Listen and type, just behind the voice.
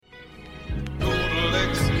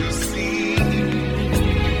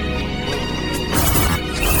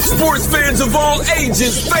Sports fans of all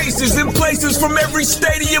ages, faces, and places from every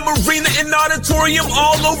stadium, arena, and auditorium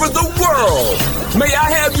all over the world. May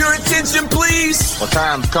I have your attention, please? Well,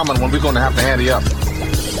 time's coming when we're going to have to ante up.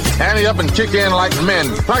 Ante up and kick in like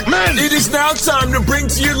men. Like men! It is now time to bring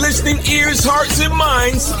to your listening ears, hearts, and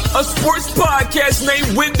minds a sports podcast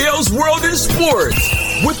named Wendell's World in Sports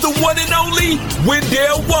with the one and only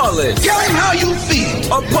Wendell Wallace. Tell him how you feel.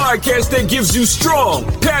 A podcast that gives you strong,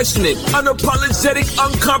 passionate, unapologetic,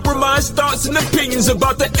 uncompromised thoughts and opinions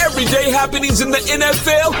about the everyday happenings in the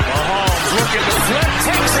NFL. Mahomes looking to flip,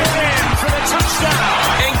 takes it in for the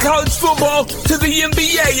touchdown. And college football to the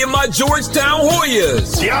NBA in my Georgetown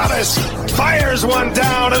Hoyas. Giannis fires one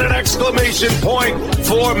down and an exclamation point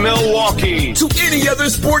for Milwaukee. To any other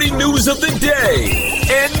sporting news of the day.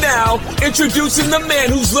 And now, introducing the man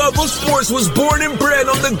whose love of sports was born and bred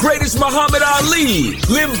on the greatest Muhammad Ali,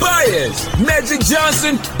 Len Bias, Magic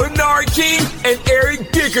Johnson, Bernard King, and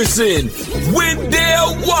Eric Dickerson.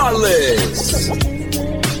 Wendell Wallace.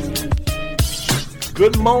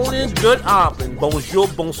 Good morning, good afternoon, bonjour,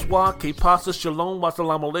 bonsoir, que pasa, shalom,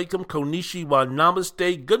 wassalamu alaikum, konnichiwa,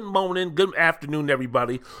 namaste. Good morning, good afternoon,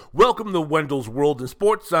 everybody. Welcome to Wendell's World in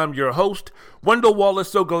Sports. I'm your host, Wendell Wallace.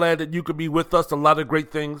 So glad that you could be with us. A lot of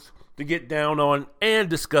great things to get down on and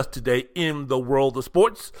discuss today in the world of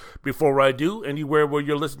sports. Before I do, anywhere where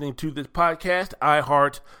you're listening to this podcast,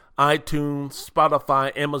 iHeart, iTunes,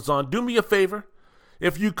 Spotify, Amazon, do me a favor.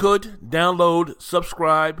 If you could, download,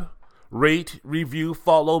 subscribe, rate, review,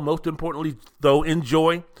 follow, most importantly, though,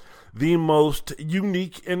 enjoy the most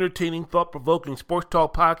unique, entertaining, thought-provoking sports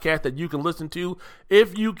talk podcast that you can listen to.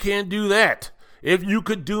 If you can do that, if you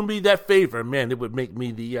could do me that favor, man, it would make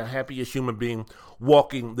me the happiest human being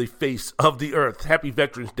walking the face of the earth. Happy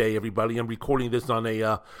Veterans Day, everybody. I'm recording this on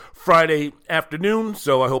a Friday afternoon,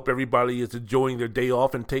 so I hope everybody is enjoying their day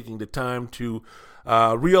off and taking the time to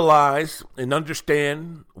realize and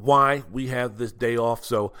understand why we have this day off.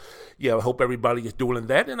 So, yeah, I hope everybody is doing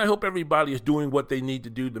that, and I hope everybody is doing what they need to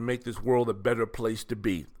do to make this world a better place to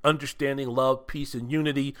be. Understanding love, peace, and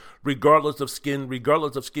unity, regardless of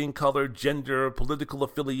skin color, gender, political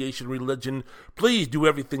affiliation, religion. Please do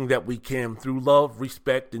everything that we can through love,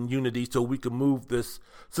 respect, and unity so we can move this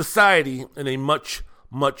society in a much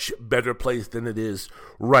better place than it is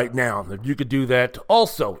right now. If you could do that,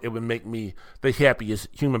 also, it would make me the happiest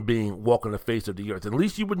human being walking the face of the earth. At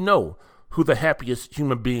least you would know who the happiest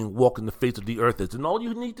human being walking the face of the earth is. And all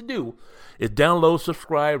you need to do is download,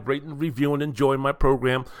 subscribe, rate, and review, and enjoy my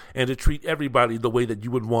program, and to treat everybody the way that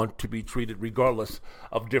you would want to be treated, regardless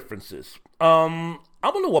of differences. I'm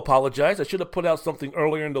going to apologize. I should have put out something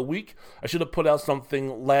earlier in the week. I should have put out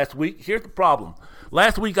something last week. Here's the problem.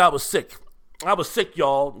 Last week I was sick.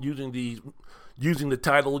 Y'all, using the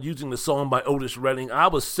title, using the song by Otis Redding. I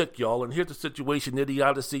was sick, y'all, and here's the situation: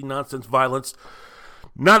 idiocy, nonsense, violence.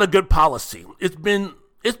 Not a good policy. It's been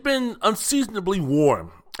unseasonably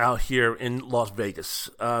warm out here in Las Vegas,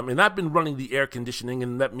 and I've been running the air conditioning,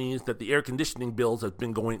 and that means that the air conditioning bills have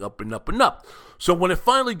been going up and up and up. So when it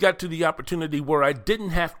finally got to the opportunity where I didn't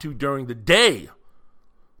have to during the day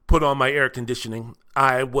put on my air conditioning,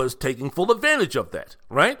 I was taking full advantage of that,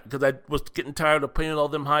 right? Because I was getting tired of paying all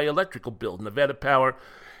them high electrical bills. Nevada Power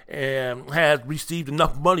had received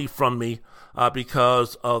enough money from me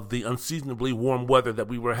because of the unseasonably warm weather that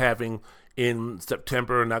we were having in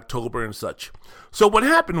September and October and such. So what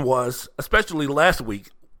happened was, especially last week,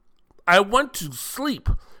 I went to sleep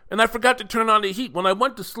and I forgot to turn on the heat. When I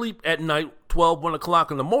went to sleep at night, 1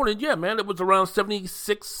 o'clock in the morning, yeah, man, it was around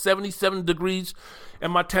 76, 77 degrees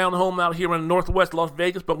in my townhome out here in northwest Las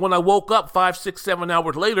Vegas. But when I woke up 5, 6, 7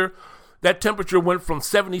 hours later, that temperature went from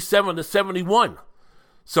 77 to 71.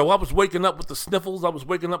 So I was waking up with the sniffles, I was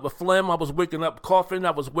waking up with phlegm, I was waking up coughing,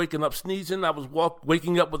 I was waking up sneezing, I was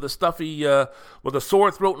waking up with a stuffy, with a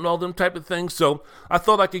sore throat and all them type of things. So I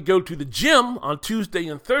thought I could go to the gym on Tuesday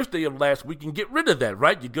and Thursday of last week and get rid of that,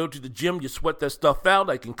 right? You go to the gym, you sweat that stuff out,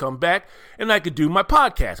 I can come back, and I could do my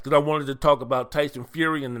podcast, because I wanted to talk about Tyson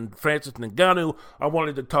Fury and Francis Ngannou. I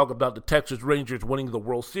wanted to talk about the Texas Rangers winning the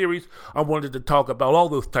World Series. I wanted to talk about all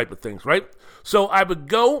those type of things, right? So I would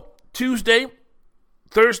go Tuesday,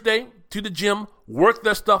 Thursday to the gym, work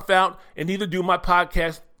that stuff out, and either do my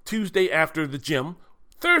podcast Tuesday after the gym,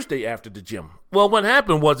 Thursday after the gym. Well, what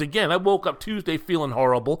happened was, again, I woke up Tuesday feeling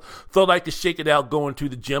horrible, thought I could shake it out going to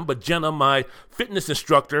the gym, but Jenna, my fitness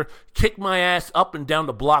instructor, kicked my ass up and down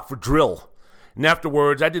the block for drill. And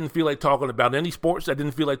afterwards, I didn't feel like talking about any sports. I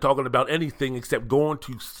didn't feel like talking about anything except going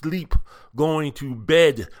to sleep, going to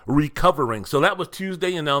bed, recovering. So that was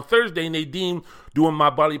Tuesday. And on Thursday, Nadine, doing my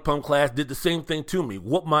body pump class, did the same thing to me.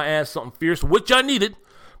 Whooped my ass something fierce, which I needed.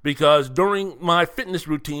 because during my fitness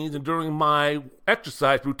routines and during my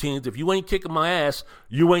exercise routines, if you ain't kicking my ass,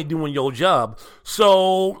 you ain't doing your job.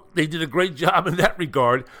 So they did a great job in that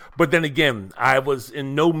regard. But then again, I was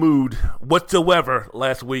in no mood whatsoever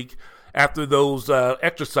last week after those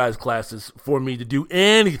exercise classes for me to do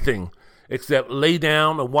anything except lay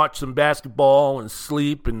down and watch some basketball and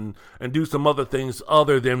sleep and do some other things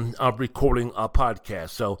other than recording a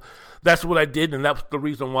podcast. So that's what I did, and that's the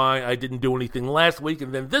reason why I didn't do anything last week.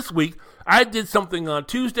 And then this week, I did something on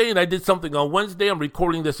Tuesday, and I did something on Wednesday. I'm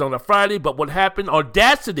recording this on a Friday, but what happened,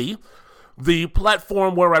 Audacity, the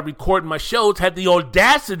platform where I record my shows, had the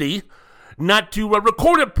audacity not to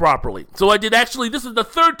record it properly. So I did this is the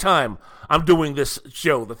third time I'm doing this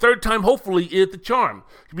show. The third time, hopefully, is the charm.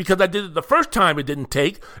 Because I did it the first time, it didn't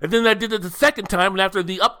take. And then I did it the second time, and after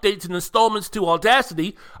the updates and installments to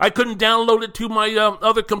Audacity, I couldn't download it to my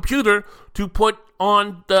other computer to put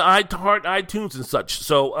on the iHeart, iTunes, and such.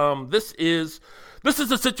 So this is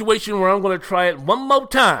a situation where I'm going to try it one more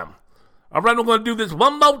time. All right, I'm going to do this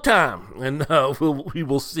one more time, and we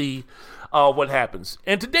will see what happens.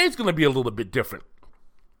 And today's going to be a little bit different.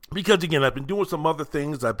 Because, again, I've been doing some other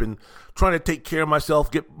things. I've been trying to take care of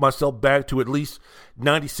myself, get myself back to at least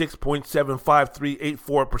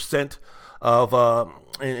 96.75384% of,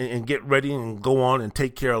 and get ready and go on and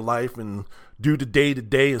take care of life and do the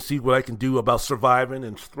day-to-day and see what I can do about surviving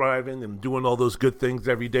and thriving and doing all those good things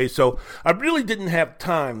every day. So I really didn't have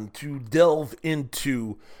time to delve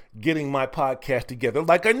into getting my podcast together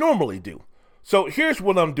like I normally do. So here's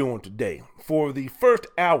what I'm doing today. For the first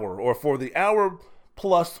hour, or for the hour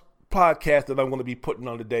plus podcast that I'm going to be putting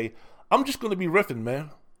on today, I'm just going to be riffing, man.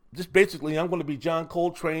 Just basically, I'm going to be John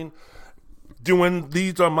Coltrane doing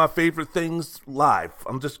These Are My Favorite Things live.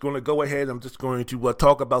 I'm just going to go ahead. I'm just going to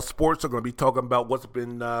talk about sports. I'm going to be talking about what's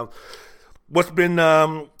been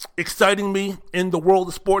exciting me in the world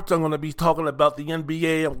of sports. I'm going to be talking about the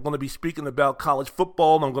NBA. I'm going to be speaking about college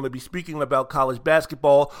football. I'm going to be speaking about college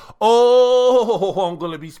basketball. I'm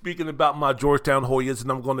going to be speaking about my Georgetown Hoyas,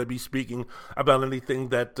 and I'm going to be speaking about anything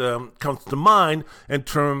that comes to mind in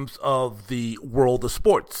terms of the world of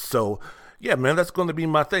sports. So, yeah, man, that's going to be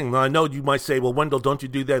my thing. Now, I know you might say, well, Wendell, don't you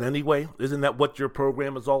do that anyway? Isn't that what your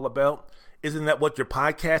program is all about? Isn't that what your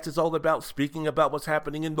podcast is all about, speaking about what's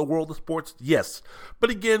happening in the world of sports? Yes. But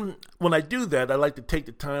again, when I do that, I like to take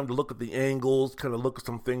the time to look at the angles, kind of look at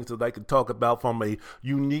some things that I can talk about from a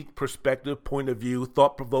unique perspective, point of view,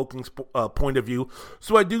 thought-provoking point of view.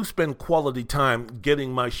 So I do spend quality time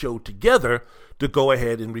getting my show together to go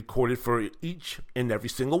ahead and record it for each and every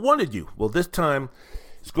single one of you. Well, this time,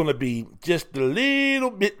 it's going to be just a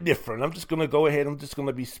little bit different. I'm just going to go ahead. I'm just going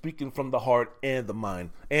to be speaking from the heart and the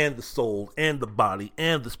mind and the soul and the body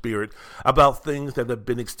and the spirit about things that have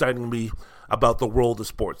been exciting me about the world of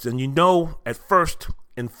sports. And you know, at first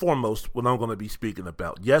and foremost, what I'm going to be speaking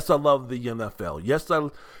about. Yes, I love the NFL. Yes, I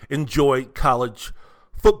enjoy college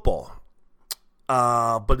football.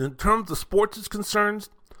 But in terms of sports is concerned,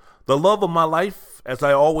 the love of my life, as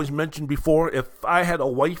I always mentioned before, if I had a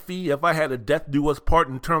wifey, if I had a death do us part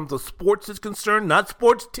in terms of sports is concerned, not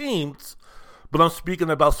sports teams, but I'm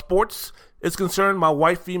speaking about sports is concerned, my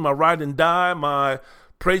wifey, my ride and die, my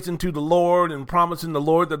praising to the Lord and promising the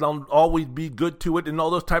Lord that I'll always be good to it and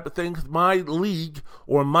all those type of things. My league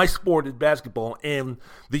or my sport is basketball and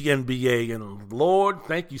the NBA. And Lord,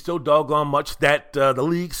 thank you so doggone much that the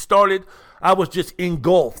league started. I was just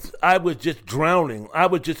engulfed. I was just drowning. I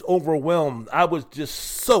was just overwhelmed. I was just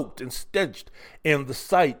soaked and stenched in the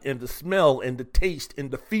sight and the smell and the taste and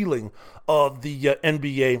the feeling of the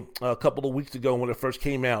NBA a couple of weeks ago when it first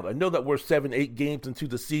came out. I know that we're 7-8 games into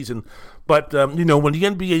the season, but when the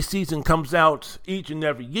NBA season comes out each and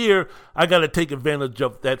every year, I got to take advantage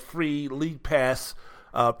of that free league pass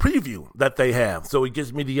preview that they have. So it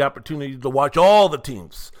gives me the opportunity to watch all the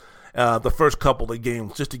teams. The first couple of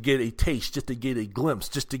games, just to get a taste, just to get a glimpse,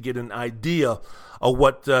 just to get an idea of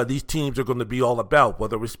what these teams are going to be all about,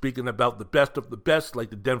 whether we're speaking about the best of the best,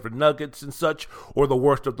 like the Denver Nuggets and such, or the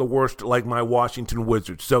worst of the worst, like my Washington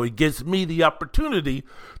Wizards. So it gives me the opportunity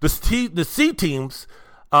to see teams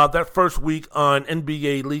that first week on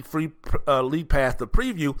NBA League Pass, the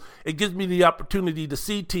preview. It gives me the opportunity to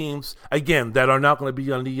see teams, again, that are not going to be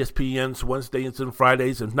on ESPN's Wednesdays and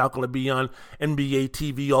Fridays. It's not going to be on NBA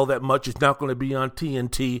TV all that much. It's not going to be on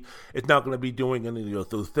TNT. It's not going to be doing any of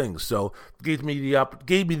those things. So it gave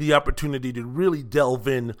me the opportunity to really delve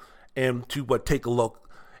in and to take a look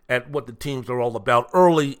at what the teams are all about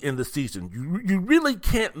early in the season. You really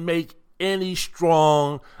can't make any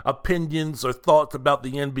strong opinions or thoughts about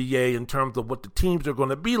the NBA in terms of what the teams are going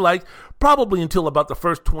to be like, probably until about the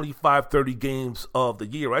first 25, 30 games of the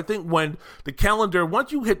year. I think when the calendar,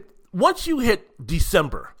 once you hit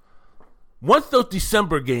December, once those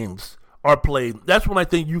December games are played, that's when I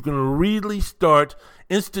think you can really start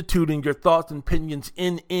instituting your thoughts and opinions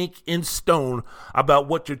in ink, in stone, about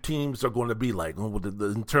what your teams are going to be like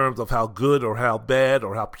in terms of how good or how bad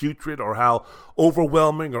or how putrid or how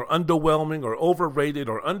overwhelming or underwhelming or overrated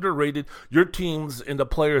or underrated your teams and the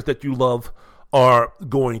players that you love are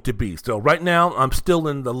going to be. So right now, I'm still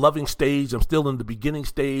in the loving stage. I'm still in the beginning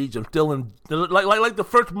stage. I'm still in like the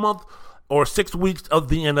first month or 6 weeks of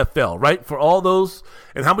the NFL, right? For all those,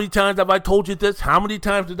 and how many times have I told you this? How many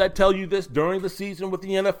times did I tell you this during the season with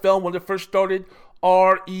the NFL when it first started?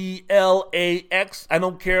 RELAX. I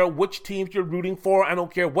don't care which teams you're rooting for. I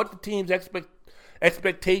don't care what the team's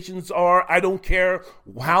expectations are. I don't care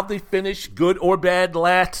how they finish, good or bad,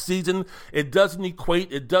 last season. It doesn't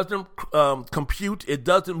equate. It doesn't compute. It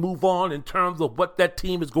doesn't move on in terms of what that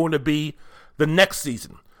team is going to be the next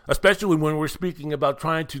season, especially when we're speaking about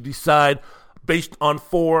trying to decide based on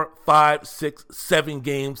 4, 5, 6, 7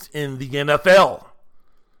 games in the NFL.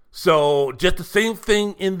 So just the same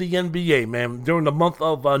thing in the NBA, man. During the month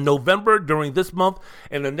of November, during this month,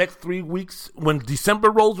 and the next 3 weeks, when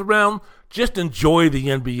December rolls around, just enjoy the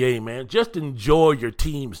NBA, man. Just enjoy your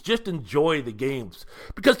teams. Just enjoy the games.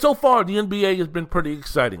 Because so far, the NBA has been pretty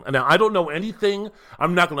exciting. Now, I don't know anything.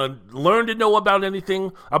 I'm not going to learn to know about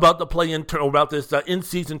anything about the play-in about this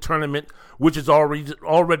in-season tournament, which is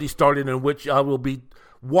already started, in which I will be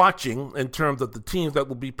watching in terms of the teams that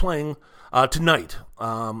will be playing tonight.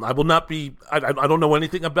 I will not be, I don't know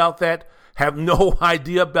anything about that, have no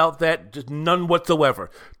idea about that, just none whatsoever.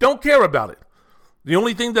 Don't care about it. The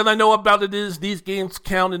only thing that I know about it is these games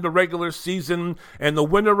count in the regular season, and the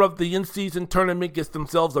winner of the in-season tournament gets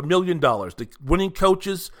themselves $1 million. The winning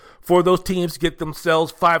coaches for those teams get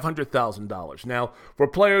themselves $500,000. Now, for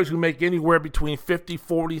players who make anywhere between 50,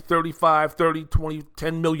 40, 35, 30, 20,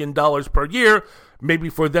 $10 million per year, maybe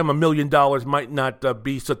for them $1 million might not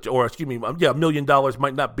be such, or excuse me, $1 million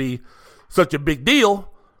might not be such a big deal.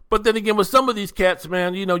 But then again, with some of these cats,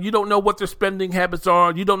 man, you don't know what their spending habits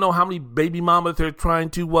are. You don't know how many baby mamas they're trying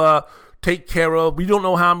to take care of. We don't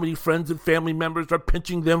know how many friends and family members are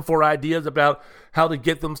pinching them for ideas about how to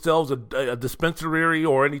get themselves a dispensary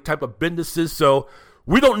or any type of businesses. So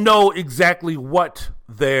we don't know exactly what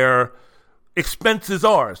their expenses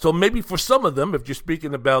are. So maybe for some of them, if you're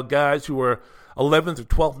speaking about guys who are 11th or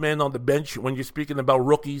 12th man on the bench, when you're speaking about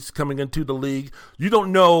rookies coming into the league, you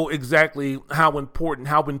don't know exactly how important,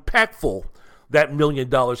 how impactful that $1 million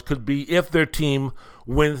could be if their team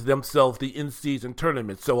wins themselves the in-season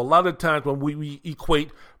tournament. So a lot of times when we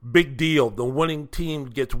equate big deal, the winning team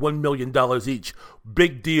gets $1 million each.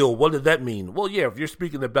 Big deal, what does that mean? Well, yeah, if you're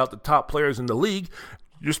speaking about the top players in the league,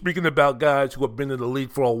 you're speaking about guys who have been in the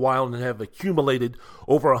league for a while and have accumulated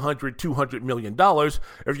over $100, $200 million.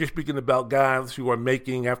 If you're speaking about guys who are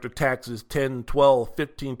making after taxes $10, $12,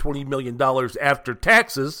 $15, $20 million after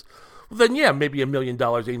taxes, then yeah, maybe $1 million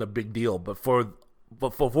ain't a big deal. But for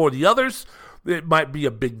the others, it might be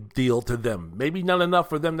a big deal to them. Maybe not enough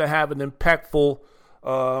for them to have an impactful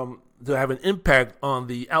to have an impact on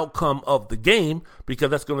the outcome of the game, because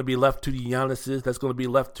that's going to be left to the Giannis's, that's going to be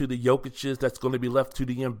left to the Jokic's, that's going to be left to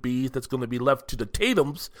the Embiid's, that's going to be left to the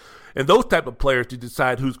Tatum's, and those type of players to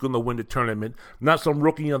decide who's going to win the tournament. Not some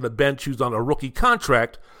rookie on the bench who's on a rookie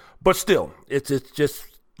contract, but still, it's just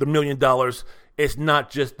the $1 million. It's not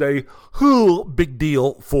just a big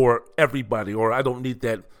deal for everybody, or I don't need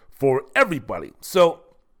that for everybody. So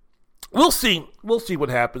we'll see what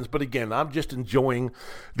happens. But again, I'm just enjoying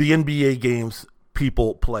the NBA games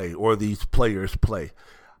people play, or these players play.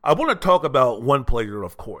 I want to talk about one player,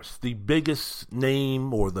 of course, the biggest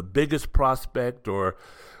name or the biggest prospect, or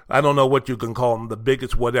I don't know what you can call him, the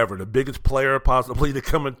biggest whatever, the biggest player possibly to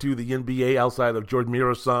come into the NBA outside of George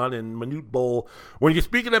Mirasan and Manute Bol. When you're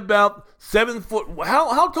speaking about 7 foot,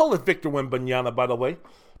 how tall is Victor Wembanyama, by the way?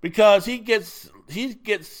 Because he gets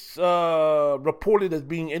reported as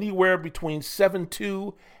being anywhere between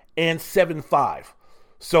 7'2" and 7'5".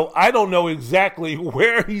 So I don't know exactly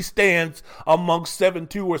where he stands amongst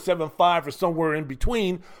 7'2" or 7'5" or somewhere in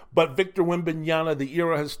between. But Victor Wembanyama, the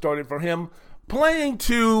era has started for him, playing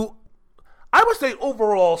to, I would say,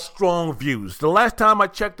 overall strong views. The last time I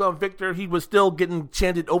checked on Victor, he was still getting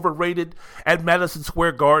chanted overrated at Madison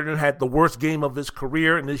Square Garden, had the worst game of his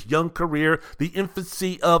career, in his young career, the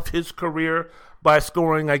infancy of his career, by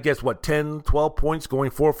scoring, 10, 12 points, going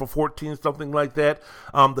 4 for 14, something like that.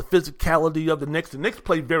 The physicality of the Knicks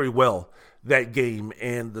played very well that game,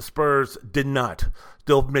 and the Spurs did not.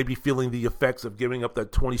 Still maybe feeling the effects of giving up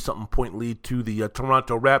that 20-something point lead to the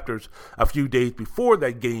Toronto Raptors a few days before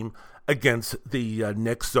that game against the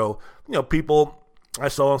Knicks. So, people I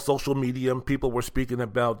saw on social media, people were speaking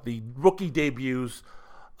about the rookie debuts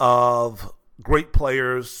of great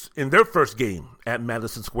players in their first game at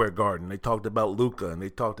Madison Square Garden. They talked about Luka, and they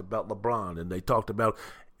talked about LeBron, and they talked about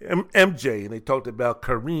MJ, and they talked about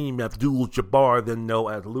Kareem Abdul-Jabbar, then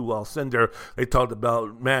known as Lou Alcindor. They talked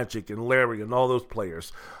about Magic and Larry and all those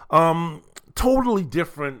players. Totally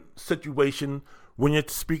different situation when you're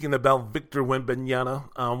speaking about Victor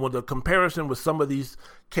Wembanyama. With the comparison with some of these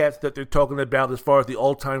cats that they're talking about as far as the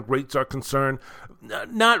all-time greats are concerned,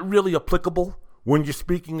 not really applicable when you're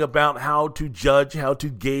speaking about how to judge, how to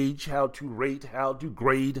gauge, how to rate, how to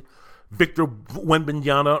grade Victor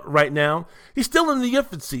Wembanyama right now. He's still in the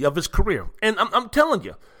infancy of his career. And I'm telling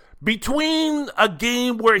you, between a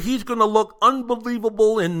game where he's going to look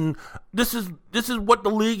unbelievable and this is what the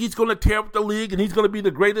league, he's going to tear up the league and he's going to be the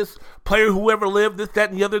greatest player who ever lived, this, that,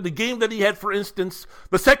 and the other. The game that he had, for instance,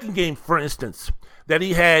 the second game, for instance, that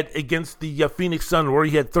he had against the Phoenix Suns where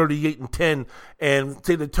he had 38-10 and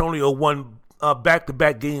San Antonio won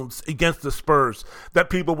back-to-back games against the Spurs,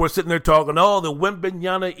 that people were sitting there talking, oh, the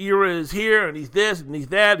Wembanyama era is here, and he's this, and he's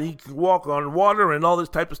that, and he can walk on water, and all this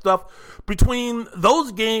type of stuff. Between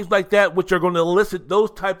those games like that, which are going to elicit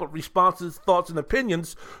those type of responses, thoughts, and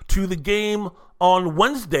opinions, to the game on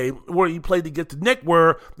Wednesday where he played against the Knicks,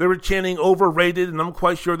 where they were chanting overrated, and I'm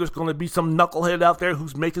quite sure there's going to be some knucklehead out there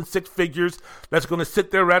who's making six figures that's going to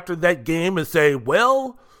sit there after that game and say,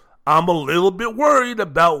 well, I'm a little bit worried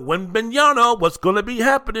about Wembanyama, what's going to be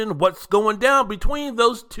happening, what's going down between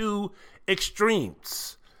those two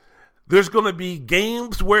extremes. There's going to be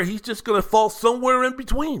games where he's just going to fall somewhere in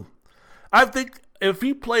between. I think if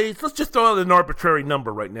he plays, let's just throw out an arbitrary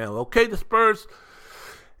number right now, okay? The Spurs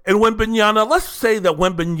and Wembanyama, let's say that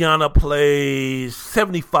Wembanyama plays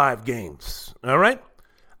 75 games, all right?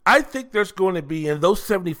 I think there's going to be, in those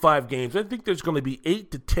 75 games, I think there's going to be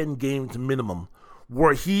 8 to 10 games minimum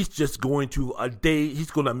where he's just going to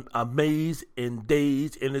he's going to amaze and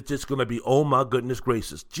daze, and it's just going to be, oh my goodness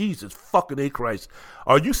gracious, Jesus fucking A Christ.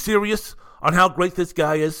 Are you serious on how great this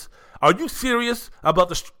guy is? Are you serious about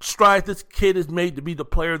the strides this kid has made to be the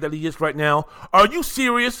player that he is right now? Are you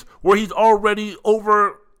serious where he's already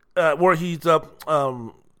where he's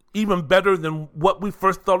even better than what we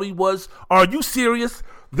first thought he was? Are you serious?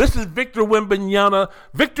 This is Victor Wembanyama.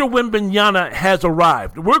 Victor Wembanyama has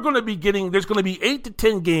arrived. There's going to be 8 to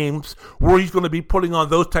 10 games where he's going to be putting on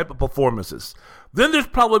those type of performances. Then there's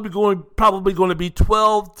probably going to be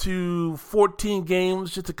 12 to 14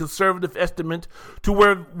 games, just a conservative estimate, to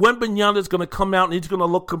where Wembanyama is going to come out and he's going to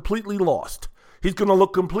look completely lost. He's going to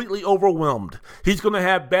look completely overwhelmed. He's going to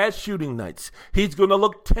have bad shooting nights. He's going to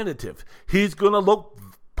look tentative. He's going to look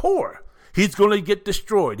poor. He's going to get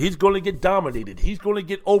destroyed. He's going to get dominated. He's going to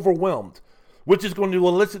get overwhelmed, which is going to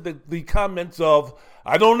elicit the comments of,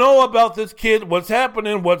 I don't know about this kid, what's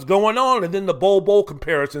happening, what's going on, and then the Bol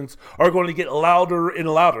comparisons are going to get louder and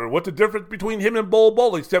louder. What's the difference between him and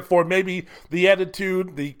Bol, except for maybe the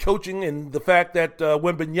attitude, the coaching, and the fact that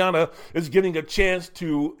Wembanyama is getting a chance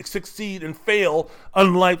to succeed and fail,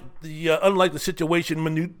 unlike the situation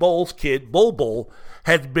Manute Bol's kid, Bol,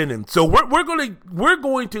 has been in. So we're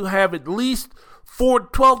going to have at least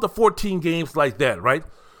 12 to 14 games like that, right?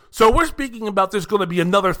 So we're speaking about there's going to be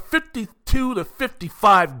another 52 to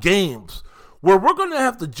 55 games where we're going to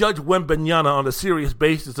have to judge Wembanyama on a serious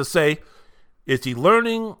basis to say, is he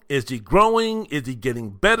learning? Is he growing? Is he getting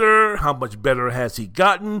better? How much better has he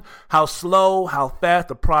gotten? How slow, how fast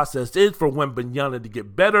the process is for Wembanyama to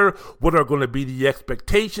get better? What are going to be the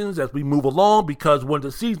expectations as we move along? Because when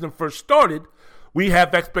the season first started, we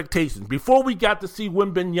have expectations. Before we got to see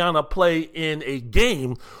Wembanyama play in a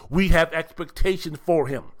game, we have expectations for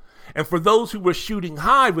him. And for those who were shooting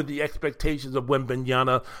high with the expectations of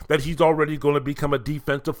Wembanyama, that he's already going to become a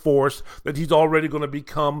defensive force, that he's already going to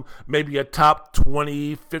become maybe a top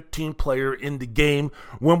 20, 15 player in the game,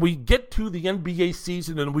 when we get to the NBA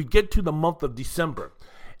season and we get to the month of December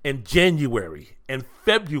and January and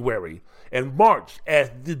February and March, as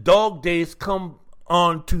the dog days come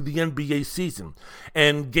on to the NBA season,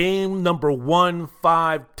 and game number 1,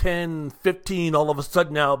 5, 10, 15 all of a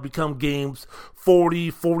sudden now become games 40,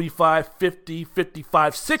 45, 50,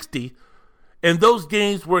 55, 60, and those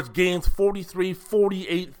games where it's games 43,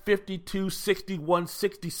 48, 52, 61,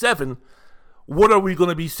 67, what are we going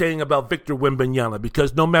to be saying about Victor Wembanyama?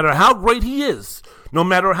 Because no matter how great he is, no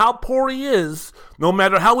matter how poor he is, no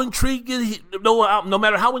matter how intriguing no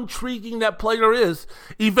matter how intriguing that player is,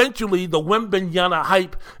 eventually the Wembanyama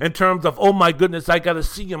hype in terms of, oh my goodness, I got to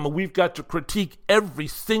see him and we've got to critique every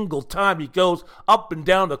single time he goes up and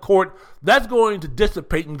down the court, that's going to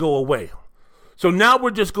dissipate and go away. So now we're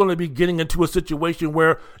just going to be getting into a situation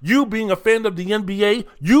where you, being a fan of the NBA,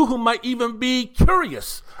 you who might even be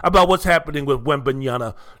curious about what's happening with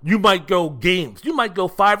Wembanyama, you might go games. You might go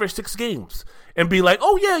 5 or 6 games and be like,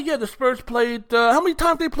 oh, yeah, the Spurs played, how many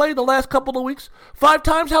times they played the last couple of weeks? 5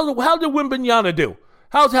 times? How did Wembanyama do?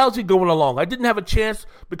 How's he going along? I didn't have a chance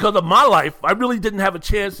because of my life. I really didn't have a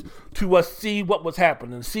chance to see what was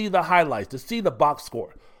happening, see the highlights, to see the box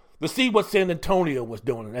score, to see what San Antonio was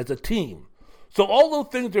doing as a team. So all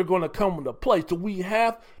those things are going to come into play. So we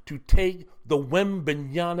have to take the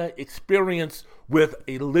Wembanyama experience with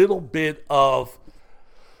a little bit of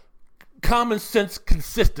common sense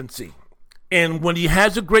consistency. And when he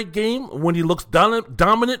has a great game, when he looks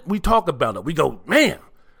dominant, we talk about it. We go, man,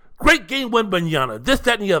 great game Wembanyama, this,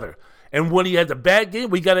 that, and the other. And when he has a bad game,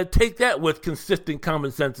 we got to take that with consistent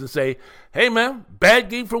common sense and say, hey, man, bad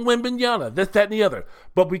game from Wembanyama, this, that, and the other.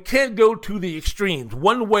 But we can't go to the extremes,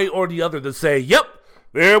 one way or the other, to say, yep,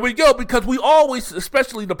 there we go. Because we always,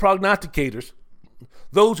 especially the prognosticators,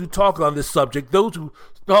 those who talk on this subject, those who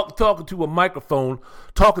talking to a microphone,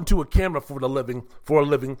 talking to a camera for a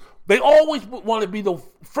living, they always want to be the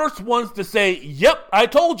first ones to say, yep, I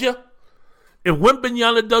told you. If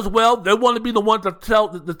Wembanyama does well, they want to be the ones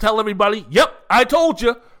to tell everybody, yep, I told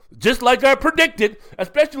you, just like I predicted,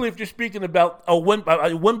 especially if you're speaking about a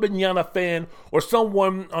Wembanyama fan or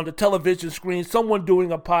someone on the television screen, someone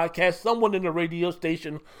doing a podcast, someone in a radio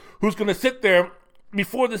station who's going to sit there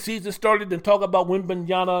before the season started and talk about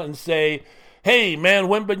Wembanyama and say, hey, man,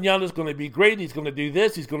 Wembanyama's going to be great. He's going to do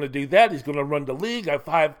this. He's going to do that. He's going to run the league. I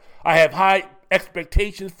have high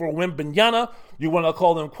expectations for Wembanyama. You want to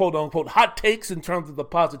call them quote-unquote hot takes in terms of the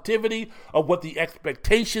positivity of what the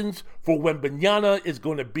expectations for Wembanyama is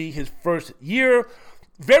going to be his first year.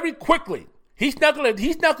 Very quickly, he's not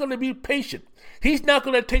going to be patient. He's not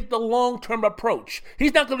going to take the long-term approach.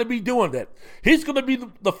 He's not going to be doing that. He's going to be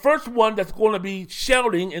the first one that's going to be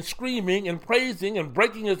shouting and screaming and praising and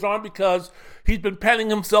breaking his arm because he's been patting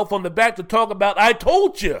himself on the back to talk about, I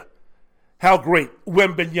told you how great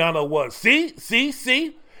Wembanyama was. See?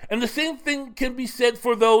 And the same thing can be said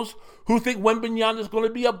for those who think Wembanyama is going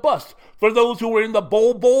to be a bust. For those who are in the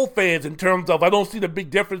Bol fans in terms of, I don't see the big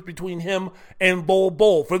difference between him and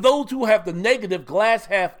Bol. For those who have the negative glass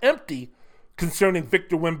half empty concerning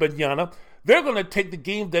Victor Wembanyama, they're going to take the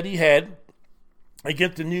game that he had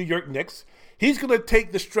against the New York Knicks. He's going to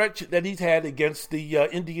take the stretch that he's had against the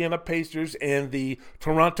Indiana Pacers and the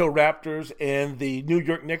Toronto Raptors and the New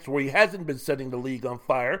York Knicks, where he hasn't been setting the league on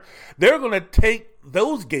fire. They're going to take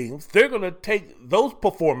those games, they're going to take those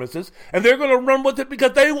performances, and they're going to run with it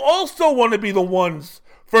because they also want to be the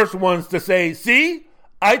first ones to say, see,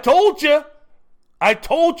 I told you. I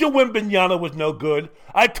told you Wembanyama was no good.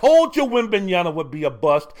 I told you Wembanyama would be a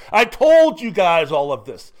bust. I told you guys all of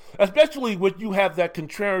this, especially when you have that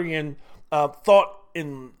contrarian thought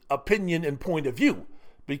and opinion and point of view,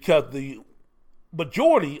 because the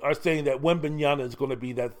majority are saying that Wembanyama is going to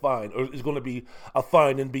be that fine, or is going to be a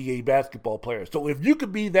fine NBA basketball player. So if you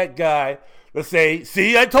could be that guy to say,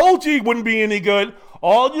 see, I told you he wouldn't be any good,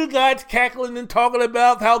 all you guys cackling and talking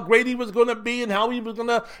about how great he was going to be and how he was going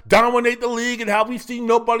to dominate the league and how we've seen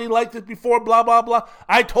nobody like this before, blah, blah, blah.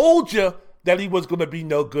 I told you that he was going to be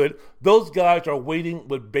no good. Those guys are waiting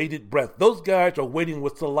with bated breath. Those guys are waiting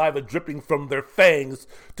with saliva dripping from their fangs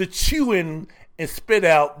to chew in and spit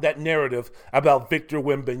out that narrative about Victor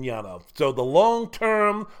Wembanyama. So the long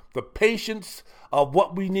term, the patience of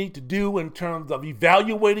what we need to do in terms of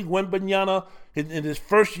evaluating Wembanyama in his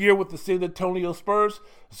first year with the San Antonio Spurs,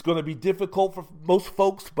 it's going to be difficult for most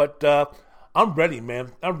folks, but I'm ready,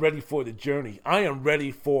 man. I'm ready for the journey. I'm ready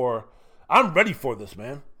for this,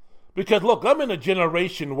 man. Because look, I'm in a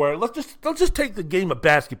generation where let's just take the game of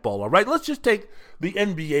basketball, all right? Let's just take the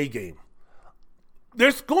NBA game.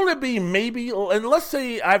 There's going to be maybe, and let's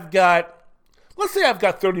say I've got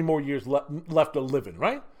 30 more years left of living,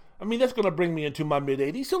 right? I mean, that's going to bring me into my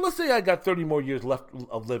mid-80s. So let's say I got 30 more years left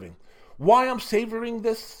of living. Why I'm savoring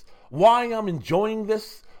this, why I'm enjoying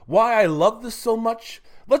this, why I love this so much.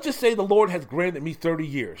 Let's just say the Lord has granted me 30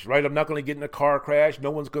 years, right? I'm not going to get in a car crash.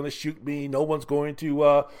 No one's going to shoot me. No one's going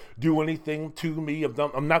to do anything to me.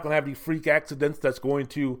 I'm not going to have any freak accidents that's going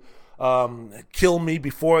to kill me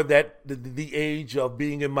before the age of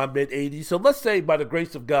being in my mid-80s. So let's say by the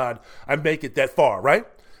grace of God, I make it that far, right?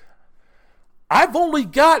 I've only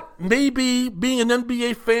got, maybe being an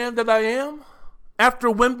NBA fan that I am, after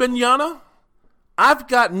Wembanyama, I've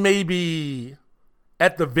got maybe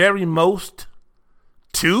at the very most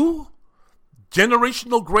 2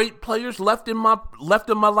 generational great players left in my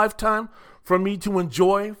lifetime for me to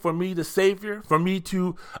enjoy, for me to savor, for me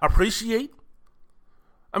to appreciate.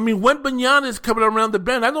 I mean, Wembanyama is coming around the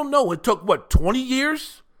bend. I don't know. It took, 20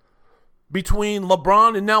 years between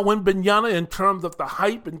LeBron and now Wembanyama in terms of the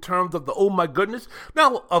hype, in terms of the, oh my goodness.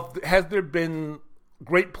 Now, has there been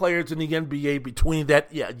great players in the NBA between that?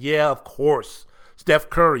 Yeah, of course. Steph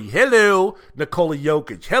Curry. Hello, Nikola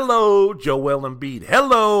Jokic. Hello, Joel Embiid.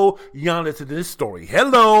 Hello, Giannis in this story.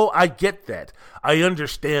 Hello, I get that. I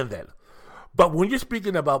understand that. But when you're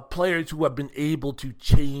speaking about players who have been able to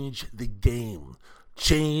change the game,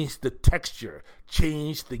 change the texture,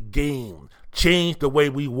 change the game, change the way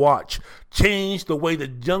we watch, change the way the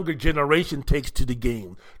younger generation takes to the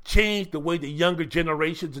game, change the way the younger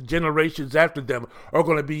generations and generations after them are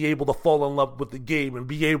going to be able to fall in love with the game and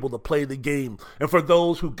be able to play the game. And for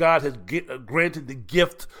those who God has granted the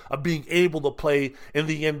gift of being able to play in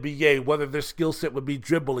the NBA, whether their skill set would be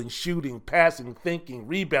dribbling, shooting, passing, thinking,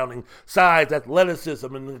 rebounding, size,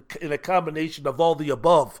 athleticism, and in a combination of all the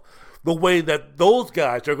above, the way that those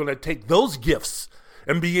guys are going to take those gifts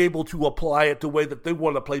and be able to apply it the way that they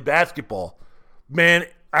want to play basketball. Man,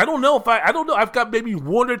 I don't know. I've got maybe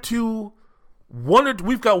one or two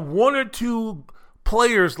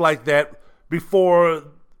players like that before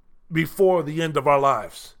the end of our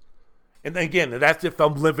lives. And again, that's if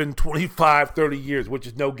I'm living 25, 30 years, which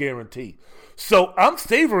is no guarantee. So I'm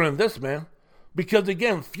savoring this, man. Because,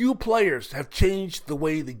 again, few players have changed the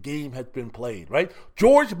way the game has been played, right?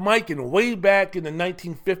 George Mikan, way back in the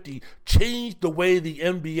 1950s, changed the way the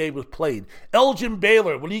NBA was played. Elgin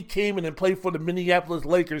Baylor, when he came in and played for the Minneapolis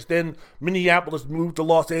Lakers, then Minneapolis moved to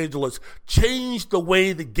Los Angeles, changed the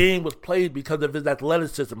way the game was played because of his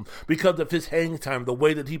athleticism, because of his hang time, the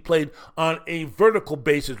way that he played on a vertical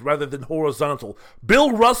basis rather than horizontal.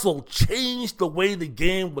 Bill Russell changed the way the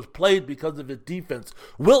game was played because of his defense.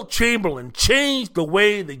 Wilt Chamberlain changed the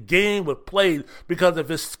way the game was played because of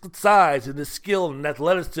his size and his skill and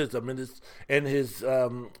athleticism and his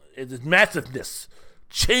massiveness.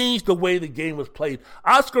 Changed the way the game was played.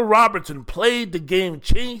 Oscar Robertson played the game,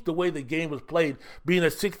 changed the way the game was played, being a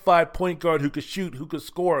 6'5" point guard who could shoot, who could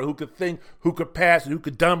score, who could think, who could pass, and who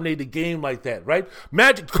could dominate the game like that, right?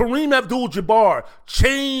 Kareem Abdul-Jabbar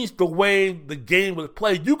changed the way the game was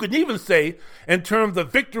played. You could even say, in terms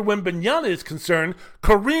of Victor Wembanyama is concerned,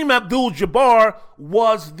 Kareem Abdul-Jabbar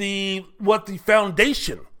was the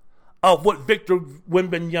foundation of what Victor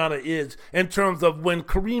Wembanyama is, in terms of when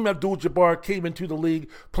Kareem Abdul-Jabbar came into the league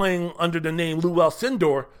playing under the name Lou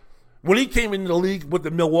Alcindor. When he came into the league with the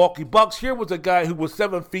Milwaukee Bucks, here was a guy who was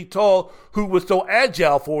 7 feet tall, who was so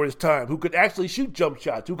agile for his time, who could actually shoot jump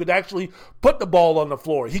shots, who could actually put the ball on the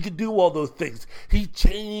floor. He could do all those things. He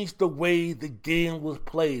changed the way the game was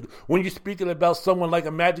played. When you're speaking about someone like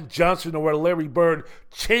a Magic Johnson or a Larry Bird,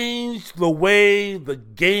 changed the way the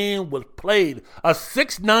game was played. A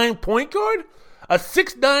 6'9" point guard? A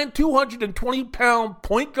 6'9", 220-pound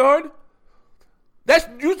point guard? That's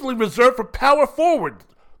usually reserved for power forward.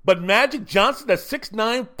 But Magic Johnson, a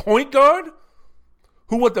 6'9" point guard,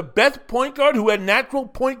 who was the best point guard, who had natural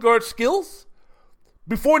point guard skills,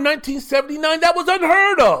 before 1979, that was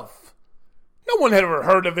unheard of. No one had ever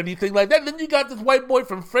heard of anything like that. Then you got this white boy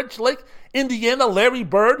from French Lake, Indiana, Larry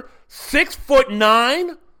Bird,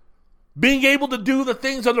 6'9", being able to do the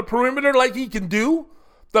things on the perimeter like he can do.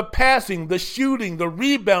 The passing, the shooting, the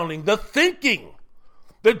rebounding, the thinking,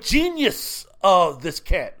 the genius of this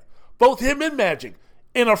cat. Both him and Magic.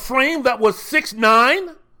 In a frame that was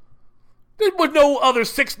 6'9", there was no other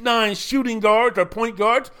 6'9" shooting guards or point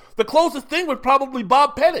guards. The closest thing was probably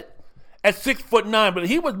Bob Pettit at 6'9", but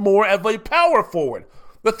he was more of a power forward.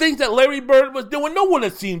 The things that Larry Bird was doing, no one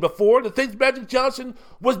had seen before. The things Magic Johnson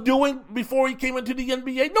was doing before he came into the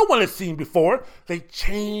NBA, no one had seen before. They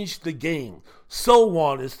changed the game. So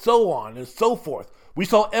on and so on and so forth. We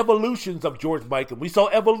saw evolutions of George Mikan. We saw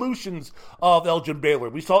evolutions of Elgin Baylor.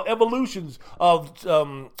 We saw evolutions of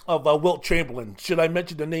Wilt Chamberlain. Should I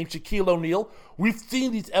mention the name Shaquille O'Neal? We've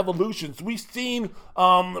seen these evolutions. We've seen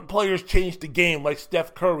players change the game like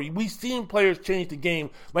Steph Curry. We've seen players change the game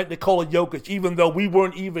like Nikola Jokic, even though we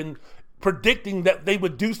weren't even predicting that they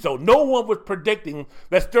would do so. No one was predicting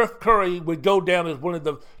that Steph Curry would go down as one of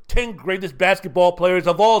the 10 greatest basketball players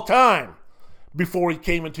of all time before he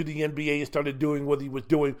came into the NBA and started doing what he was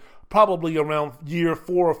doing, probably around year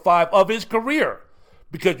 4 or 5 of his career,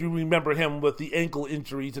 because you remember him with the ankle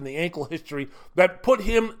injuries and the ankle history that put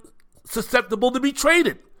him susceptible to be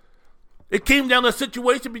traded. It came down to a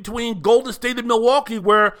situation between Golden State and Milwaukee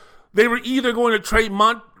where they were either going to trade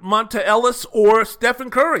Monta Ellis or Stephen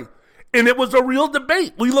Curry. And it was a real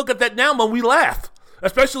debate. We look at that now and we laugh,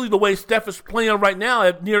 especially the way Steph is playing right now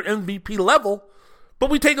at near MVP level. But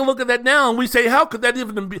we take a look at that now and we say, how could that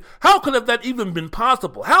even been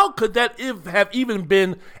possible? How could that have even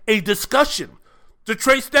been a discussion to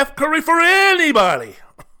trade Steph Curry for anybody?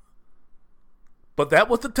 But that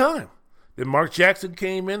was the time. Then Mark Jackson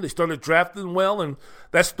came in, they started drafting well, and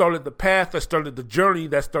that started the path, that started the journey,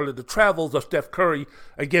 that started the travels of Steph Curry,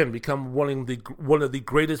 again, become one of the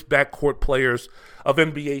greatest backcourt players of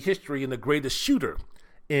NBA history and the greatest shooter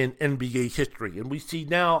in NBA history. And we see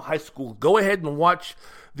now high school. Go ahead and watch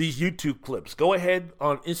these YouTube clips. Go ahead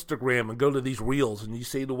on Instagram and go to these reels, and you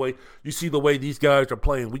see the way these guys are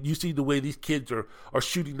playing. You see the way these kids are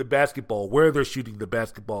shooting the basketball, where they're shooting the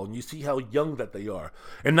basketball, and you see how young that they are.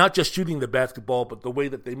 And not just shooting the basketball, but the way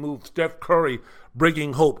that they move. Steph Curry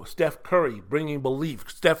bringing hope. Steph Curry bringing belief.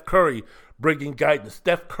 Steph Curry bringing guidance.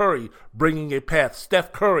 Steph Curry bringing a path.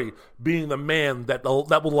 Steph Curry being the man that will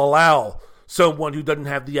allow someone who doesn't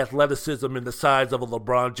have the athleticism and the size of a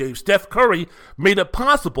LeBron James. Steph Curry made it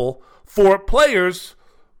possible for players.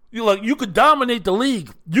 You could dominate the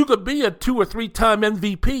league. You could be a 2 or 3 time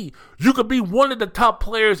MVP. You could be one of the top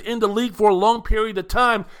players in the league for a long period of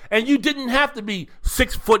time, and you didn't have to be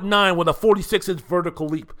 6'9" with a 46-inch vertical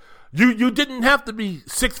leap. You didn't have to be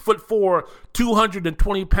 6'4",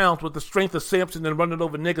 220 pounds with the strength of Samson and running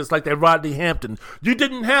over niggas like that Rodney Hampton. You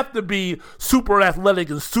didn't have to be super athletic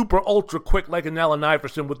and super ultra quick like an Allen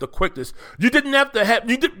Iverson with the quickness. You didn't have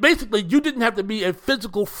to be a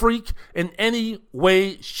physical freak in any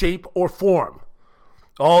way, shape, or form.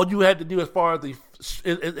 All you had to do as far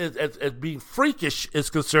as being freakish is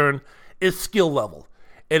concerned is skill level.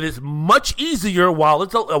 It is much easier while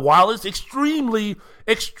it's extremely,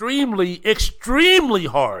 extremely, extremely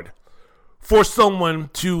hard for someone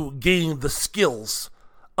to gain the skills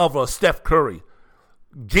of a Steph Curry.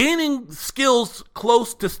 Gaining skills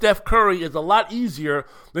close to Steph Curry is a lot easier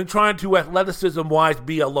than trying to athleticism-wise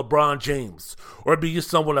be a LeBron James or be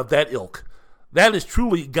someone of that ilk. That is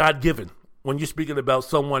truly God-given when you're speaking about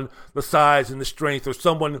someone the size and the strength or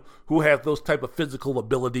someone who has those type of physical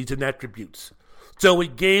abilities and attributes. So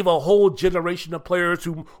it gave a whole generation of players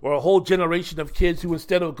or a whole generation of kids who,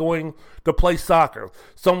 instead of going to play soccer,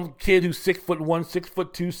 some kid who's 6'1",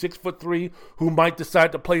 6'2", 6'3", who might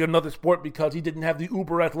decide to play another sport because he didn't have the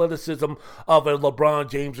uber athleticism of a LeBron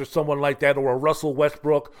James or someone like that, or a Russell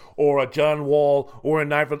Westbrook or a John Wall or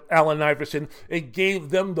an Allen Iverson. It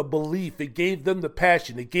gave them the belief, it gave them the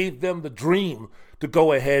passion, it gave them the dream to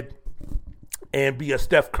go ahead and be a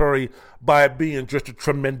Steph Curry by being just a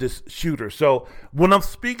tremendous shooter. So when I'm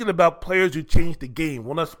speaking about players who changed the game,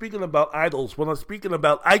 when I'm speaking about idols, when I'm speaking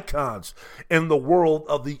about icons in the world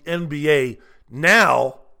of the NBA,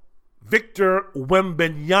 now Victor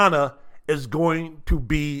Wembanyama is going to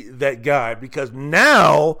be that guy, because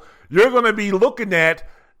now you're going to be looking at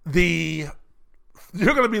the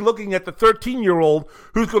 13-year-old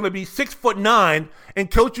who's going to be 6'9", and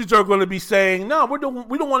coaches are going to be saying, no, we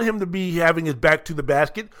don't want him to be having his back to the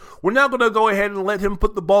basket. We're now going to go ahead and let him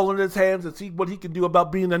put the ball in his hands and see what he can do about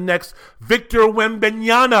being the next Victor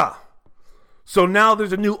Wembanyama. So now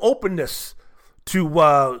there's a new openness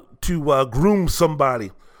to groom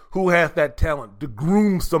somebody who has that talent, to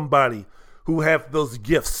groom somebody who has those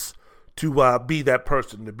gifts to be that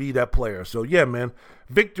person, to be that player. So yeah, man,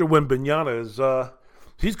 Victor Wembanyama is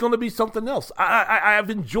he's going to be something else. I've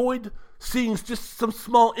enjoyed seeing just some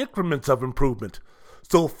small increments of improvement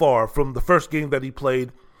so far from the first game that he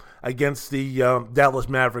played against the Dallas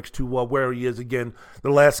Mavericks to where he is again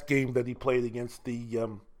the last game that he played against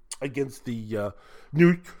the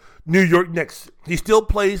New York Knicks. He still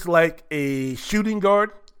plays like a shooting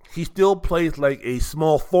guard. He still plays like a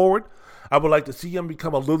small forward. I would like to see him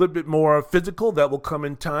become a little bit more physical. That will come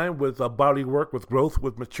in time with body work, with growth,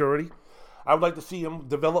 with maturity. I would like to see him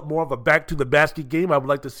develop more of a back-to-the-basket game. I would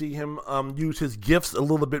like to see him use his gifts a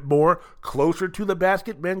little bit more closer to the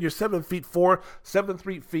basket. Man, you're 7'4",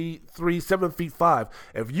 7'3", 7'5".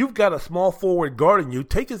 If you've got a small forward guarding you,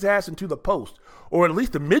 take his ass into the post, or at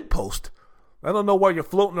least the mid-post. I don't know why you're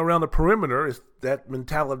floating around the perimeter. It's that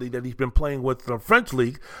mentality that he's been playing with the French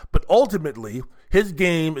league. But ultimately, his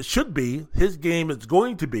game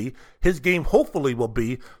hopefully will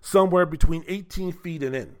be somewhere between 18 feet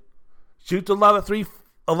and in. Shoots a lot of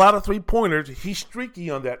three-pointers. He's streaky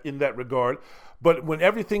in that regard. But when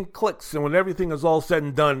everything clicks and when everything is all said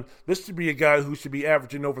and done, this should be a guy who should be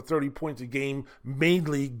averaging over 30 points a game,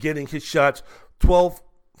 mainly getting his shots 12,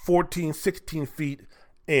 14, 16 feet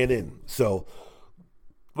and in. So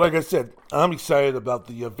like I said, I'm excited about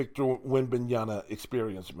the Victor Wembanyama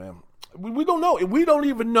experience, man. We don't know. We don't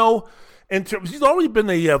even know in terms. He's already been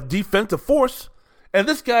a defensive force, and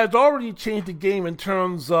this guy's already changed the game in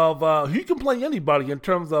terms of he can play anybody in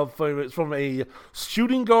terms of from a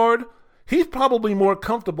shooting guard. He's probably more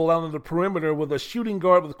comfortable out on the perimeter with a shooting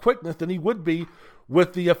guard with quickness than he would be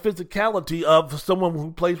with the physicality of someone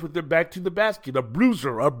who plays with their back to the basket, a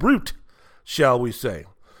bruiser, a brute, shall we say.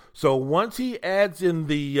 So once he adds in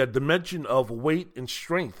the dimension of weight and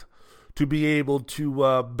strength to be able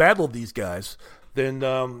to battle these guys, then,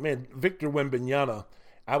 Victor Wembanyama,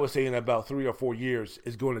 I would say in about 3 or 4 years,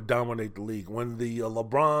 is going to dominate the league. When the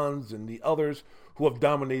LeBrons and the others who have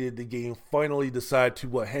dominated the game finally decide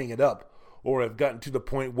to hang it up, or have gotten to the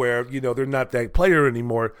point where, they're not that player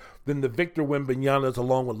anymore, then the Victor Wembanyama's,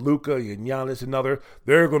 along with Luka and Giannis and others,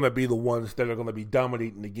 they're going to be the ones that are going to be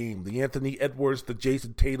dominating the game. The Anthony Edwards, the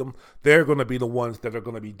Jason Tatum, they're going to be the ones that are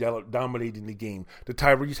going to be dominating the game. The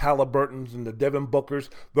Tyrese Halliburtons and the Devin Bookers,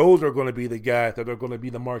 those are going to be the guys that are going to be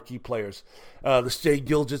the marquee players. The Shai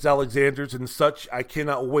Gilgeous-Alexanders and such, I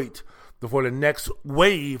cannot wait for the next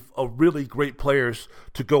wave of really great players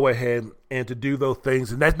to go ahead and to do those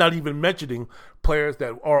things. And that's not even mentioning players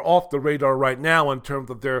that are off the radar right now in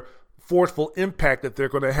terms of their forceful impact that they're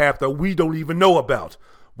going to have that we don't even know about.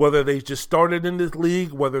 Whether they just started in this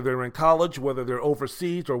league, whether they're in college, whether they're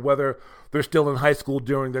overseas, or whether they're still in high school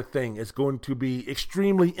doing their thing. It's going to be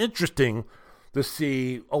extremely interesting to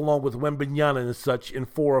see, along with Wembanyama and such, in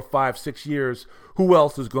 4 or 5, 6 years, who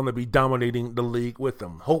else is going to be dominating the league with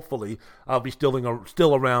them. Hopefully, I'll be still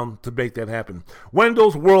around to make that happen.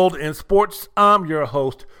 Wendell's World in Sports. I'm your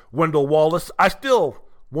host, Wendell Wallace. I still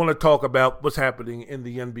want to talk about what's happening in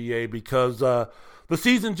the NBA because the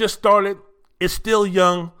season just started. It's still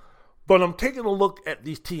young. But I'm taking a look at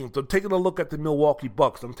these teams. I'm taking a look at the Milwaukee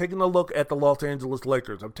Bucks. I'm taking a look at the Los Angeles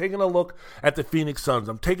Lakers. I'm taking a look at the Phoenix Suns.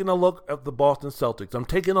 I'm taking a look at the Boston Celtics. I'm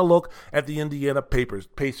taking a look at the Indiana Pacers.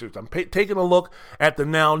 I'm taking a look at the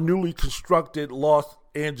now newly constructed Los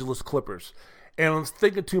Angeles Clippers. And I'm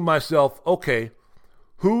thinking to myself, okay,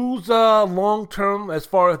 who's long-term as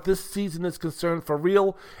far as this season is concerned for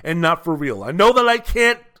real and not for real? I know that I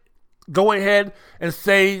can't go ahead and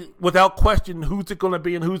say without question who's it going to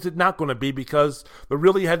be and who's it not going to be because there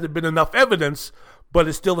really hasn't been enough evidence, but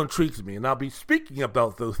it still intrigues me. And I'll be speaking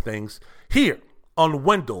about those things here on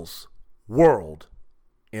Wendell's World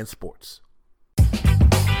in Sports.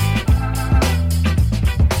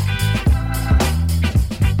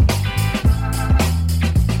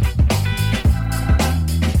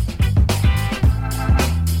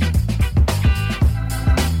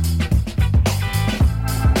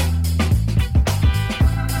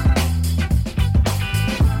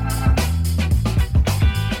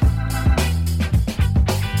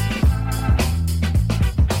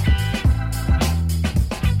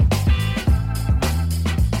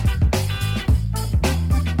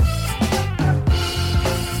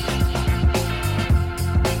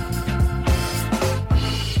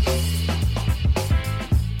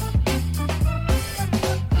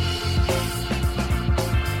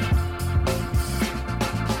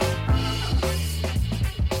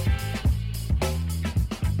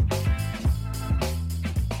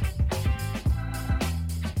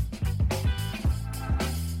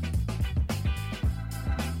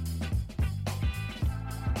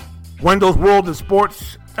 Wendell's World in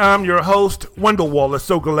Sports. I'm your host, Wendell Wallace.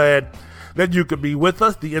 So glad that you could be with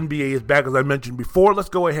us. The NBA is back, as I mentioned before. Let's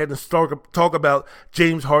go ahead and talk about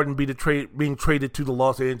James Harden being traded to the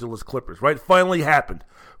Los Angeles Clippers, right? Finally happened.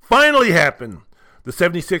 The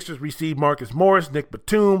 76ers received Marcus Morris, Nick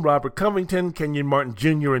Batum, Robert Covington, Kenyon Martin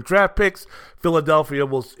Jr. in draft picks. Philadelphia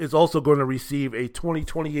is also going to receive a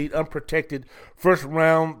 2028 unprotected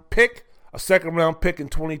first-round pick, a second-round pick in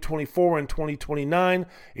 2024 and 2029,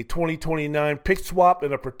 a 2029 pick swap,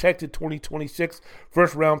 and a protected 2026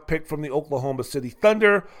 first-round pick from the Oklahoma City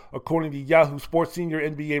Thunder. According to Yahoo Sports senior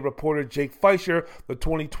NBA reporter Jake Fisher, the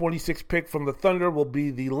 2026 pick from the Thunder will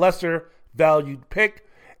be the lesser-valued pick,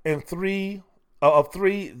 and three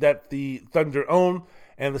that the Thunder own,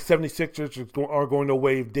 and the 76ers are going to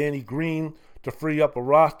waive Danny Green to free up a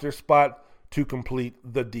roster spot to complete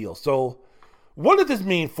the deal. So, what does this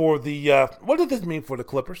mean for the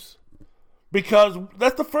Clippers? Because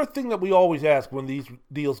that's the first thing that we always ask when these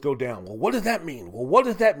deals go down. Well, what does that mean? Well, what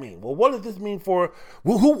does that mean? Well, what does this mean for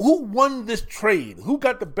who won this trade? Who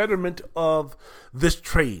got the betterment of this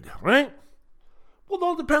trade, right? Well, it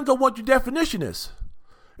all depends on what your definition is.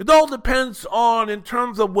 It all depends on, in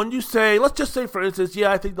terms of when you say, let's just say, for instance,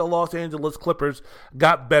 I think the Los Angeles Clippers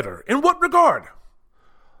got better. In what regard?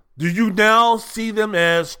 Do you now see them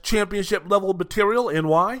as championship level material, and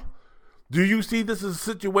why? Do you see this as a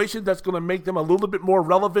situation that's going to make them a little bit more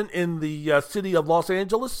relevant in the city of Los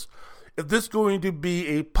Angeles? Is this going to be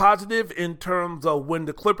a positive in terms of when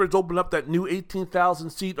the Clippers open up that new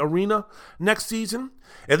 18,000-seat arena next season?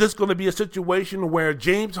 Is this going to be a situation where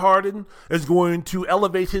James Harden is going to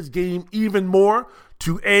elevate his game even more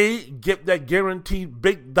to get that guaranteed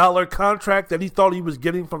big dollar contract that he thought he was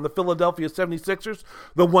getting from the Philadelphia 76ers,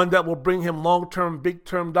 the one that will bring him long-term,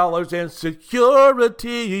 big-term dollars and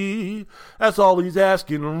security? That's all he's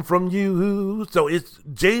asking from you. So it's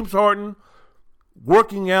James Harden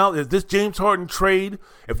working out. Is this James Harden trade?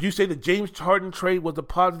 If you say the James Harden trade was a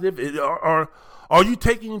positive, are you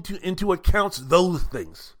taking into account those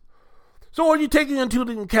things? So are you taking into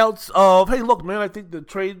the accounts of, hey, look, man, I think the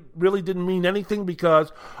trade really didn't mean anything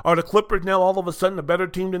because are the Clippers now all of a sudden a better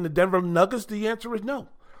team than the Denver Nuggets? The answer is no.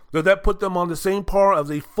 Does that put them on the same par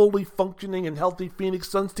as a fully functioning and healthy Phoenix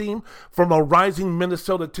Suns team, from a rising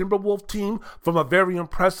Minnesota Timberwolves team, from a very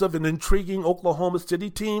impressive and intriguing Oklahoma City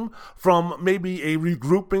team, from maybe a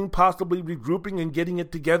possibly regrouping and getting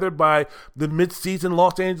it together by the midseason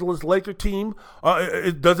Los Angeles Lakers team?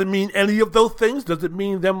 Does it mean any of those things? Does it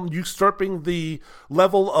mean them usurping the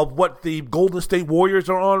level of what the Golden State Warriors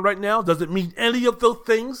are on right now? Does it mean any of those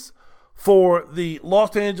things for the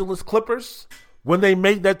Los Angeles Clippers when they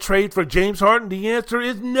make that trade for James Harden? The answer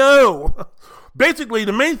is no. Basically,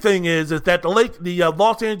 the main thing is that the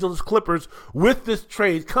Los Angeles Clippers, with this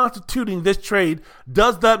trade, constituting this trade,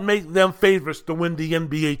 does not make them favorites to win the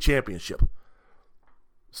NBA championship.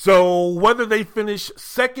 So whether they finish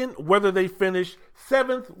second, whether they finish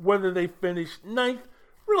seventh, whether they finish ninth,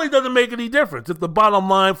 really doesn't make any difference if the bottom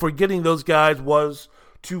line for getting those guys was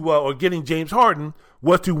to, or getting James Harden,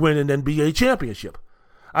 was to win an NBA championship.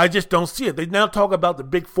 I just don't see it. They now talk about the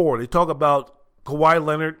big four. They talk about Kawhi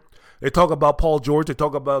Leonard. They talk about Paul George. They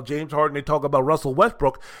talk about James Harden. They talk about Russell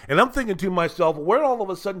Westbrook. And I'm thinking to myself, where all of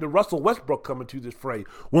a sudden did Russell Westbrook come into this fray?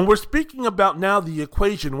 When we're speaking about now the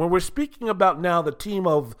equation, when we're speaking about now the team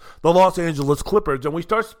of the Los Angeles Clippers, and we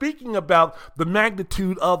start speaking about the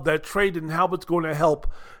magnitude of that trade and how it's going to help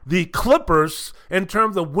the Clippers in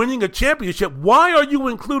terms of winning a championship, why are you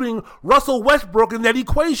including Russell Westbrook in that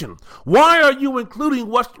equation? Why are you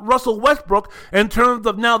including Russell Westbrook in terms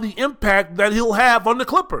of now the impact that he'll have on the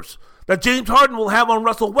Clippers, that James Harden will have on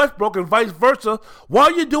Russell Westbrook and vice versa? Why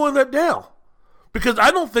are you doing that now? Because I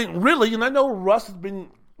don't think really, and I know Russ has been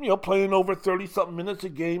playing over 30-something minutes a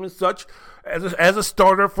game and such as a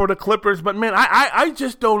starter for the Clippers, but man, I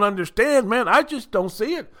just don't understand, man. I just don't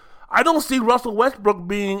see it. I don't see Russell Westbrook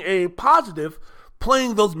being a positive,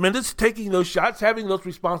 playing those minutes, taking those shots, having those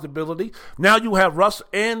responsibilities. Now you have Russ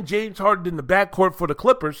and James Harden in the backcourt for the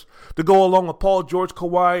Clippers to go along with Paul George,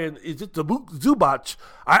 Kawhi, and is it Zubac?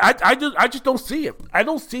 I just don't see it. I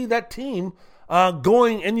don't see that team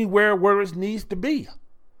going anywhere where it needs to be.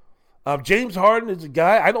 James Harden is a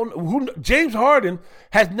guy, James Harden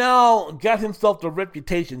has now got himself the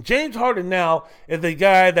reputation. James Harden now is a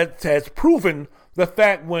guy that has proven the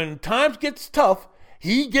fact when times gets tough,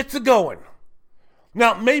 he gets it going.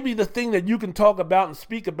 Now, maybe the thing that you can talk about and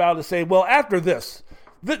speak about is say, well, after this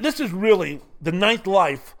is really the ninth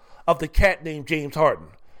life of the cat named James Harden.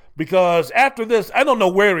 Because after this, I don't know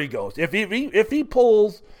where he goes. If he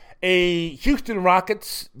pulls a Houston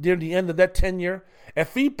Rockets near the end of that tenure,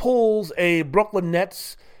 if he pulls a Brooklyn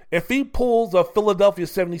Nets, if he pulls a Philadelphia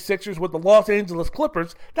 76ers with the Los Angeles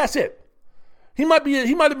Clippers, that's it. He might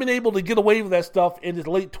have been able to get away with that stuff in his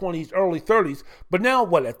late 20s, early 30s, but now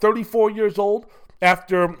at 34 years old,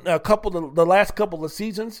 after the last couple of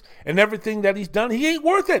seasons and everything that he's done, he ain't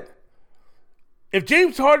worth it. If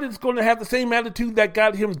James Harden is going to have the same attitude that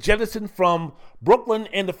got him jettisoned from Brooklyn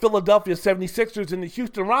and the Philadelphia 76ers and the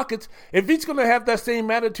Houston Rockets, if he's going to have that same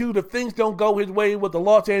attitude if things don't go his way with the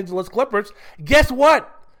Los Angeles Clippers, guess what?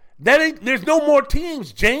 There's no more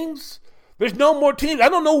teams, James. There's no more teams. I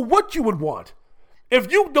don't know what you would want. If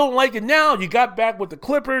you don't like it now, you got back with the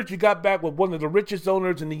Clippers, you got back with one of the richest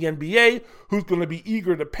owners in the NBA who's going to be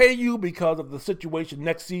eager to pay you because of the situation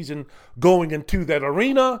next season going into that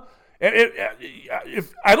arena.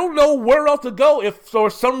 If I don't know where else to go. If for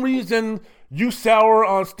some reason you sour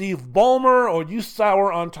on Steve Ballmer, or you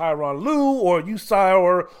sour on Tyronn Lue, or you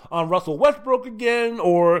sour on Russell Westbrook again,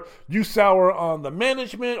 or you sour on the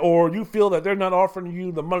management, or you feel that they're not offering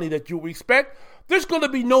you the money that you expect, there's going to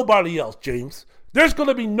be nobody else, James. There's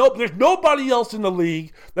nobody else in the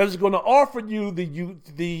league that is going to offer you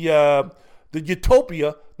the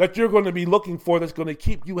utopia that you're going to be looking for that's going to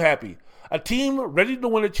keep you happy. A team ready to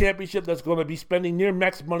win a championship that's going to be spending near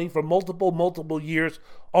max money for multiple years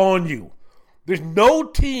on you. There's no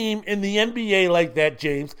team in the NBA like that,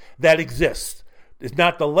 James, that exists. It's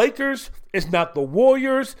not the Lakers. It's not the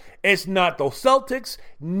Warriors. It's not the Celtics.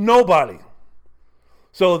 Nobody.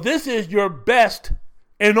 So this is your best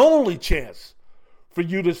and only chance for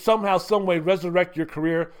you to somehow, some way resurrect your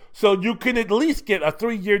career so you can at least get a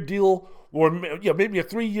 3-year deal or maybe a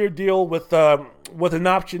 3-year deal with an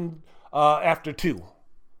option after 2,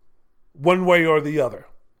 one way or the other.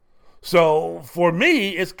 So for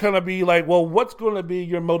me, it's going to be like, well, what's going to be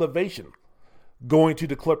your motivation going to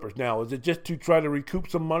the Clippers now? Is it just to try to recoup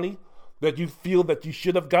some money that you feel that you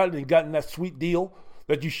should have gotten that sweet deal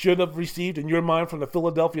that you should have received in your mind from the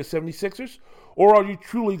Philadelphia 76ers? Or are you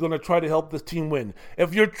truly going to try to help this team win?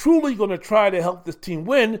 If you're truly going to try to help this team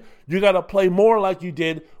win, you got to play more like you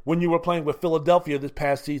did when you were playing with Philadelphia this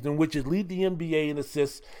past season, which is lead the NBA in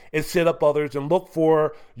assists and set up others and look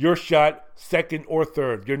for your shot second or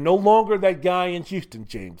third. You're no longer that guy in Houston,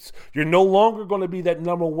 James. You're no longer going to be that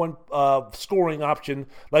number one scoring option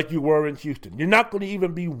like you were in Houston. You're not going to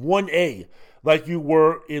even be 1A like you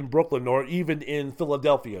were in Brooklyn or even in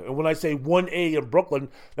Philadelphia. And when I say 1A in Brooklyn,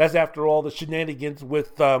 that's after all the shenanigans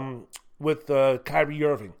with Kyrie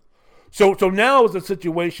Irving. So now is a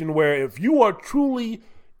situation where if you are truly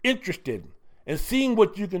interested in seeing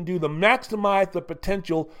what you can do to maximize the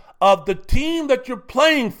potential of the team that you're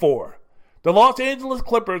playing for, the Los Angeles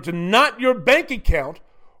Clippers, and not your bank account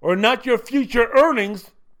or not your future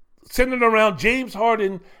earnings centered around James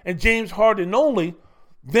Harden and James Harden only,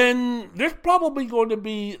 then there's probably going to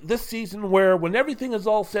be this season where when everything is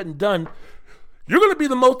all said and done, you're going to be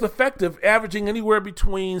the most effective, averaging anywhere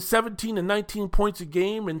between 17 and 19 points a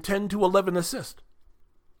game and 10 to 11 assists.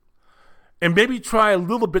 And maybe try a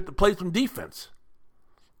little bit to play some defense.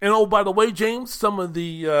 And oh, by the way, James, some of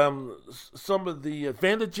the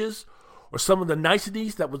advantages or some of the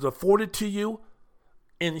niceties that was afforded to you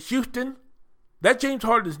in Houston, that James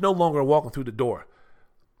Harden is no longer walking through the door.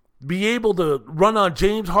 Be able to run on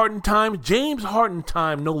James Harden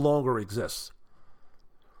time no longer exists.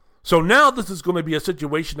 So now this is going to be a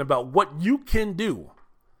situation about what you can do,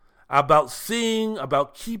 about seeing,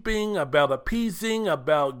 about keeping, about appeasing,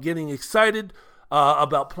 about getting excited,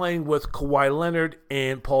 about playing with Kawhi Leonard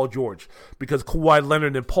and Paul George. Because Kawhi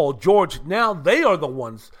Leonard and Paul George, now they are the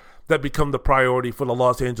ones that become the priority for the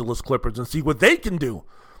Los Angeles Clippers and see what they can do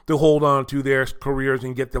to hold on to their careers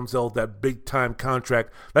and get themselves that big-time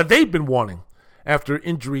contract that they've been wanting after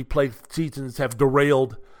injury-plagued seasons have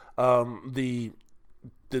derailed the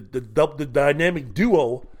dynamic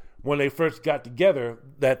duo when they first got together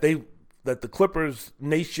that the Clippers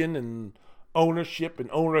nation and ownership and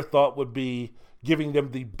owner thought would be giving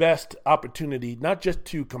them the best opportunity not just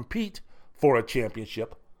to compete for a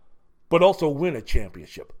championship, but also win a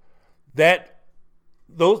championship.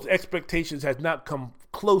 Those expectations has not come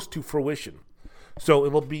close to fruition. So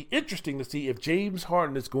it will be interesting to see if James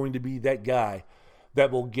Harden is going to be that guy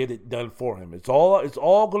that will get it done for him. It's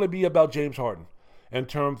all going to be about James Harden in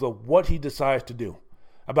terms of what he decides to do,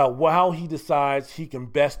 about how he decides he can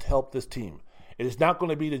best help this team. It is not going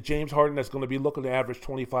to be the James Harden that's going to be looking to average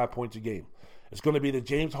 25 points a game. It's going to be the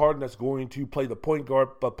James Harden that's going to play the point guard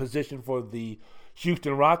position for the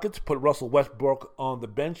Houston Rockets, put Russell Westbrook on the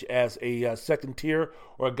bench as a second tier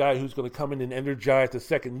or a guy who's going to come in and energize the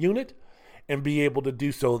second unit and be able to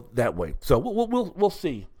do so that way. So we'll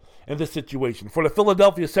see in this situation. For the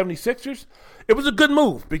Philadelphia 76ers, it was a good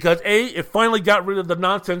move because, A, it finally got rid of the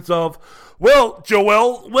nonsense of, well,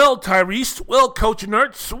 Joel, well, Tyrese, well, Coach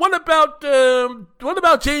Nertz, what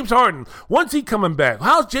about James Harden? When's he coming back?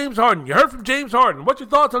 How's James Harden? You heard from James Harden. What's your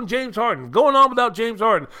thoughts on James Harden? Going on without James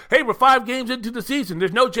Harden. Hey, we're 5 games into the season.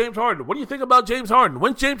 There's no James Harden. What do you think about James Harden?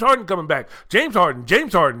 When's James Harden coming back? James Harden.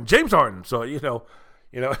 So,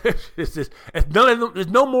 there's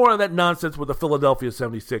no more of that nonsense with the Philadelphia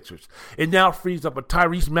 76ers. It now frees up a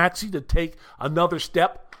Tyrese Maxey to take another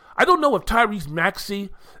step. I don't know if Tyrese Maxey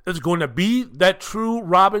is going to be that true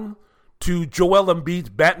Robin to Joel Embiid's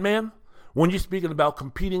Batman when you're speaking about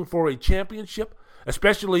competing for a championship,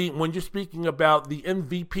 especially when you're speaking about the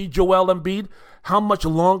MVP Joel Embiid. How much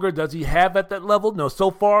longer does he have at that level? No,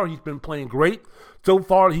 so far he's been playing great. So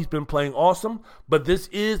far he's been playing awesome. But this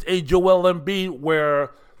is a Joel Embiid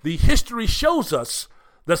where the history shows us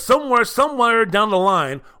that somewhere down the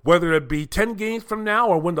line, whether it be 10 games from now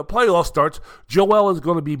or when the playoff starts, Joel is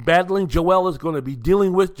going to be battling, Joel is going to be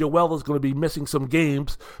dealing with, Joel is going to be missing some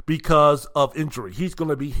games because of injury. He's going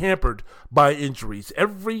to be hampered by injuries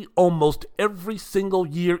almost every single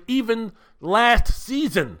year, even last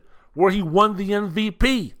season where he won the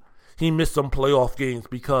MVP. He missed some playoff games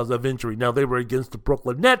because of injury. Now, they were against the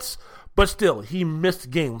Brooklyn Nets, But still, he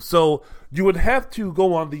missed games. So you would have to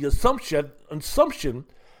go on the assumption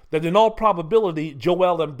that in all probability,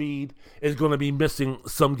 Joel Embiid is going to be missing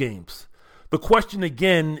some games. The question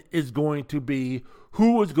again is going to be,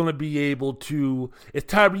 who is going to be able to, is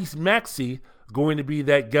Tyrese Maxey going to be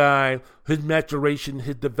that guy, his maturation,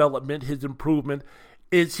 his development, his improvement?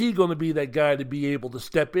 Is he going to be that guy to be able to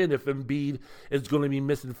step in if Embiid is going to be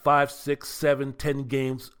missing 5, 6, 7, 10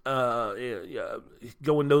 games,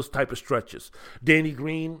 going those type of stretches? Danny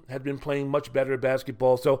Green had been playing much better at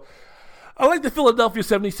basketball. So I like the Philadelphia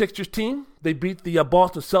 76ers team. They beat the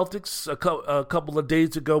Boston Celtics a couple of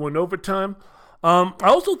days ago in overtime. I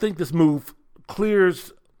also think this move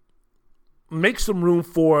makes some room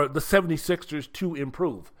for the 76ers to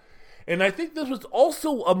improve. And I think this was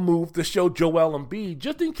also a move to show Joel Embiid,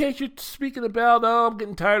 just in case you're speaking about, I'm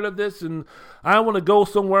getting tired of this and I want to go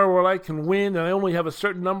somewhere where I can win and I only have a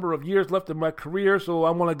certain number of years left in my career, so I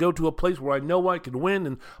want to go to a place where I know I can win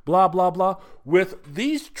and blah, blah, blah. With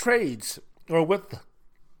these trades, or with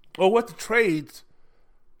the trades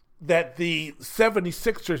that the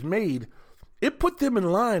 76ers made, it put them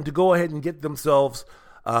in line to go ahead and get themselves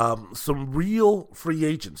some real free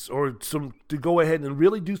agents, or to go ahead and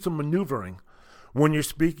really do some maneuvering when you're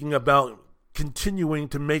speaking about continuing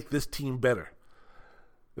to make this team better.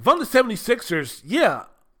 If I'm the 76ers, yeah,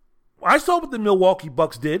 I saw what the Milwaukee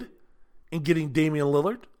Bucks did in getting Damian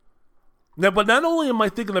Lillard. Now, but not only am I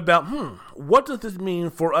thinking about, what does this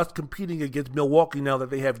mean for us competing against Milwaukee now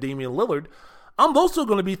that they have Damian Lillard? I'm also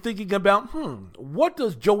going to be thinking about, what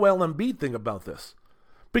does Joel Embiid think about this?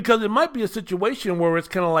 Because it might be a situation where it's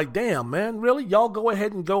kind of like, damn, man, really? Y'all go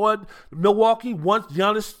ahead and go at Milwaukee once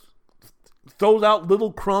Giannis throws out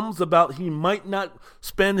little crumbs about he might not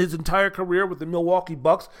spend his entire career with the Milwaukee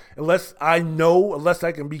Bucks unless I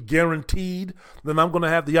can be guaranteed that I'm going to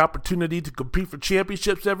have the opportunity to compete for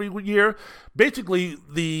championships every year. Basically,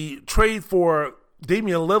 the trade for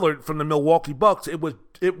Damian Lillard from the Milwaukee Bucks, it was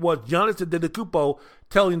Giannis Antetokounmpo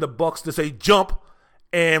telling the Bucks to say jump,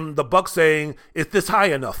 and the Bucks saying, is this high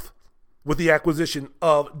enough with the acquisition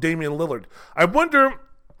of Damian Lillard? I wonder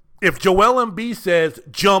if Joel Embiid says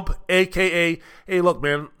jump, a.k.a., hey, look,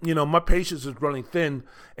 man, my patience is running thin,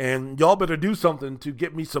 and y'all better do something to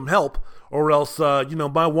get me some help, or else,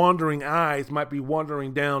 my wandering eyes might be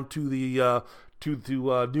wandering down to the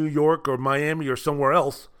to New York or Miami or somewhere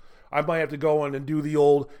else. I might have to go in and do the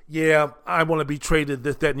old, I want to be traded,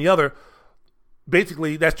 this, that, and the other.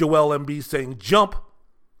 Basically, that's Joel Embiid saying jump.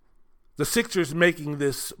 The Sixers making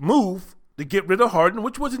this move to get rid of Harden,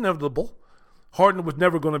 which was inevitable. Harden was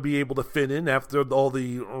never going to be able to fit in after all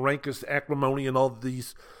the rankest acrimony and all the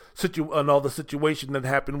situation that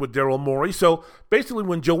happened with Daryl Morey. So basically,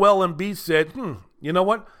 when Joel Embiid said, you know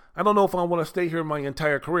what? I don't know if I want to stay here my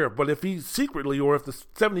entire career, but if he secretly, or if the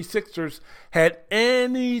 76ers had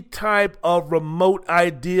any type of remote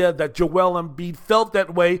idea that Joel Embiid felt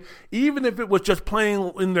that way, even if it was just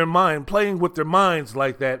playing with their minds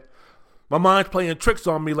like that, my mind's playing tricks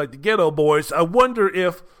on me like the Ghetto Boys. I wonder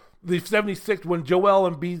if the 76ers, when Joel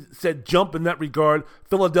Embiid said jump in that regard,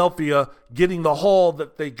 Philadelphia getting the haul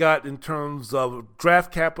that they got in terms of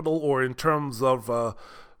draft capital or in terms of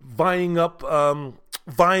vying up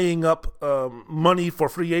money for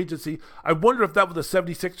free agency, I wonder if that was the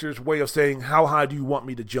 76ers' way of saying, how high do you want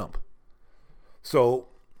me to jump? So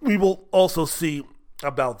we will also see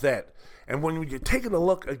about that. And when you're taking a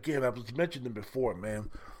look, again, I was mentioning before, man,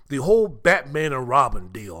 the whole Batman and Robin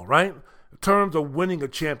deal, right? In terms of winning a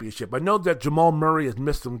championship. I know that Jamal Murray has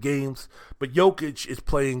missed some games, but Jokic is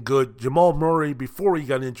playing good. Jamal Murray, before he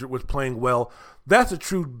got injured, was playing well. That's a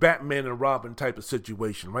true Batman and Robin type of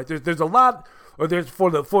situation, right? There's a lot, or there's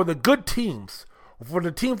for the good teams, for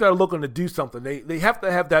the teams that are looking to do something, they have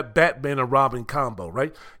to have that Batman and Robin combo,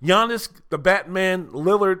 right? Giannis, the Batman,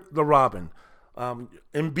 Lillard, the Robin.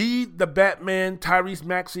 Embiid, the Batman, Tyrese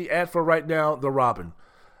Maxey, add for right now, the Robin.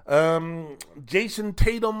 Jason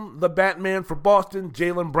Tatum, the Batman for Boston,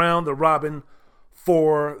 Jaylen Brown, the Robin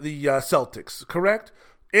for the Celtics, correct?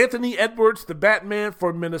 Anthony Edwards, the Batman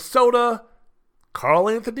for Minnesota, Karl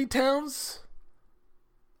Anthony Towns,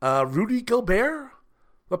 Rudy Gobert,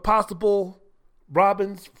 the possible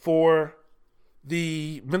Robins for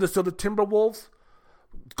the Minnesota Timberwolves,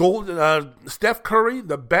 Steph Curry,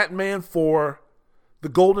 the Batman for the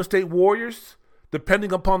Golden State Warriors,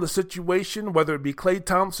 depending upon the situation, whether it be Klay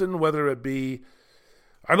Thompson, whether it be,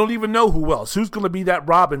 I don't even know who else. Who's going to be that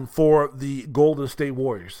Robin for the Golden State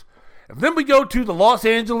Warriors? And then we go to the Los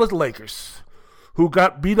Angeles Lakers, who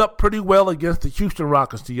got beat up pretty well against the Houston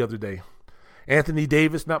Rockets the other day. Anthony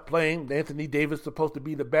Davis not playing. Anthony Davis supposed to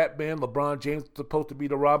be the Batman. LeBron James supposed to be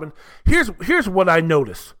the Robin. Here's what I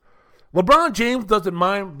noticed. LeBron James doesn't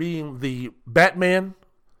mind being the Batman,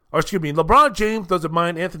 LeBron James doesn't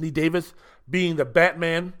mind Anthony Davis being the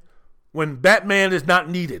Batman when Batman is not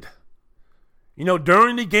needed.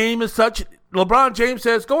 During the game and such, LeBron James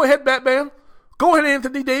says, go ahead, Batman. Go ahead,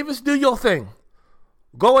 Anthony Davis. Do your thing.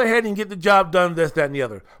 Go ahead and get the job done, this, that, and the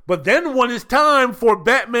other. But then when it's time for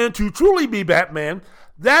Batman to truly be Batman,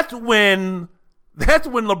 that's when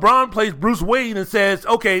LeBron plays Bruce Wayne and says,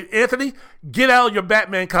 okay, Anthony, get out of your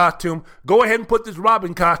Batman costume. Go ahead and put this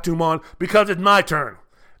Robin costume on because it's my turn.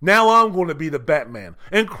 Now I'm going to be the Batman.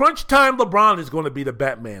 In crunch time, LeBron is going to be the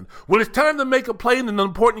Batman. When it's time to make a play in an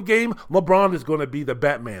important game, LeBron is going to be the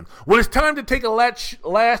Batman. When it's time to take a last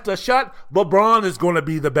shot, LeBron is going to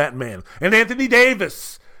be the Batman. And Anthony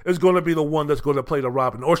Davis is going to be the one that's going to play the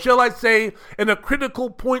Robin. Or shall I say, in a critical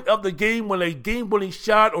point of the game when a game-winning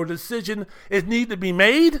shot or decision is needed to be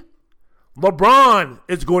made, LeBron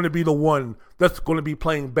is going to be the one that's going to be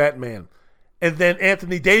playing Batman. And then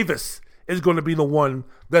Anthony Davis is going to be the one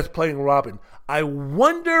that's playing Robin. I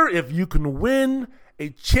wonder if you can win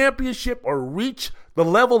a championship or reach the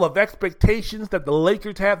level of expectations that the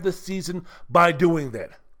Lakers have this season by doing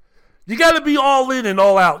that. You got to be all in and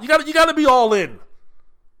all out. You got to be all in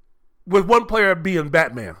with one player being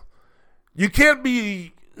Batman. You can't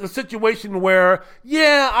be a situation where,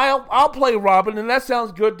 I'll play Robin, and that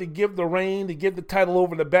sounds good to give the reign, to give the title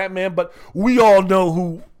over to Batman, but we all know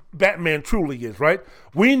who Batman truly is, right?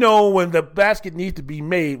 We know when the basket needs to be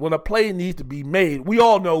made, when a play needs to be made, we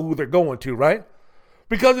all know who they're going to, right?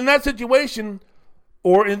 Because in that situation,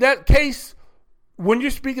 or in that case, when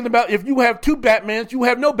you're speaking about if you have two Batmans, you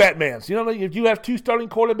have no Batmans. If you have two starting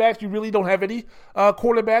quarterbacks, you really don't have any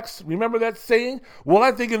quarterbacks. Remember that saying? Well,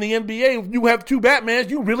 I think in the NBA, if you have two Batmans,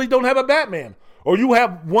 you really don't have a Batman. Or you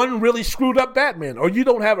have one really screwed up Batman. Or you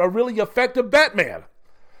don't have a really effective Batman.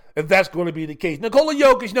 If that's going to be the case. Nikola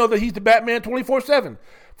Jokic knows that he's the Batman 24/7.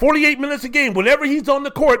 48 minutes a game. Whenever he's on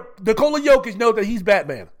the court, Nikola Jokic knows that he's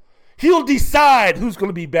Batman. He'll decide who's going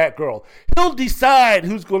to be Batgirl. He'll decide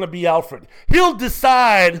who's going to be Alfred. He'll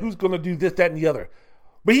decide who's going to do this, that, and the other.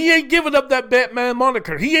 But he ain't giving up that Batman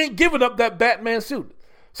moniker. He ain't giving up that Batman suit.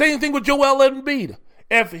 Same thing with Joel Embiid.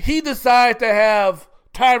 If he decides to have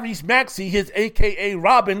Tyrese Maxey, his AKA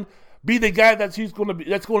Robin, be the guy that's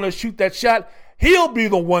going to shoot that shot, he'll be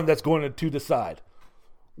the one that's going to decide.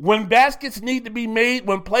 When baskets need to be made,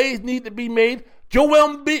 when plays need to be made,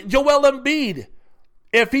 Joel Embiid,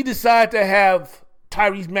 if he decides to have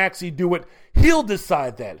Tyrese Maxey do it, he'll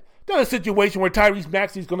decide that. Not a situation where Tyrese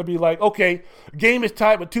Maxey is going to be like, okay, game is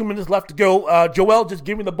tied with 2 minutes left to go. Joel, just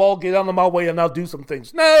give me the ball, get out of my way, and I'll do some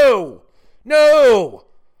things. No. That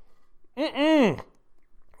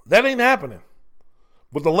ain't happening.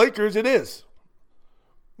 With the Lakers, it is.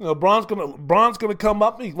 Bron's gonna come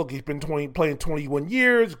up. He's been playing 21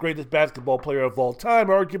 years, greatest basketball player of all time,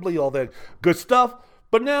 arguably, all that good stuff.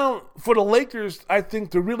 But now, for the Lakers, I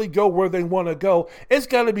think to really go where they want to go, it's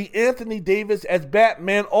got to be Anthony Davis as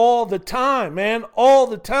Batman all the time, man, all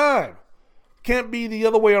the time. Can't be the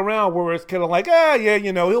other way around where it's kind of like,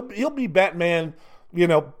 he'll be Batman,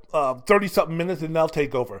 30-something minutes and they'll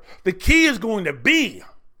take over. The key is going to be,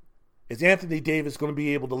 is Anthony Davis going to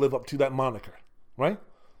be able to live up to that moniker, right?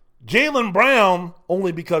 Jaylen Brown,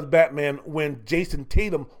 only because Batman, when Jason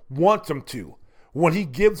Tatum wants him to, when he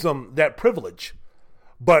gives him that privilege.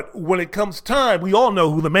 But when it comes time, we all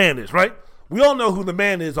know who the man is, right? We all know who the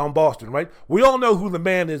man is on Boston, right? We all know who the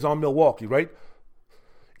man is on Milwaukee, right?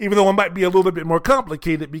 Even though it might be a little bit more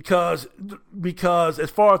complicated because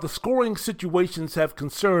as far as the scoring situations have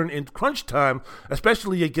concerned in crunch time,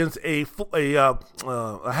 especially against a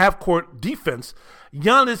half-court defense,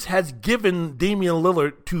 Giannis has given Damian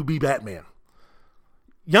Lillard to be Batman.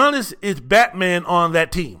 Giannis is Batman on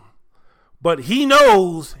that team. But he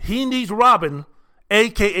knows he needs Robin,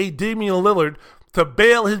 a.k.a. Damian Lillard, to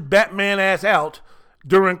bail his Batman ass out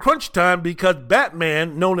during crunch time because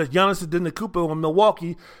Batman, known as Giannis Antetokounmpo in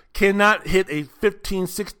Milwaukee, cannot hit a 15,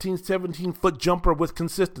 16, 17-foot jumper with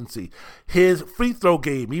consistency. His free throw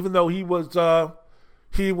game, even though he was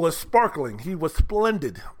sparkling, he was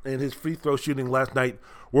splendid in his free throw shooting last night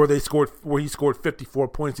where he scored 54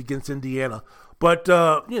 points against Indiana. But,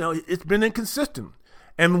 it's been inconsistent.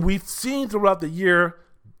 And we've seen throughout the year,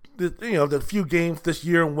 the few games this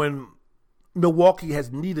year when Milwaukee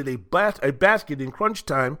has needed a basket in crunch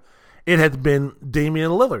time, it has been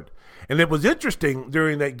Damian Lillard. And it was interesting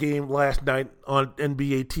during that game last night on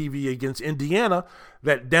NBA TV against Indiana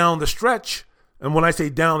that down the stretch, and when I say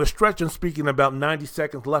down the stretch, I'm speaking about 90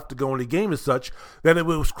 seconds left to go in the game as such, that it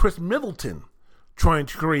was Chris Middleton trying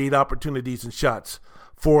to create opportunities and shots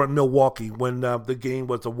for Milwaukee when the game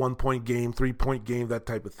was a 1-point game, 3-point game, that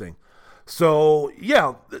type of thing. So,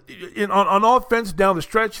 yeah, on offense down the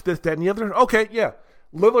stretch, this, that, and the other, okay, yeah.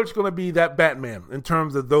 Lillard's going to be that Batman in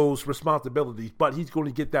terms of those responsibilities, but he's going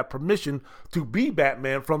to get that permission to be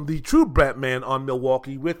Batman from the true Batman on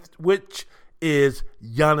Milwaukee, which is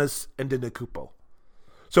Giannis Antetokounmpo.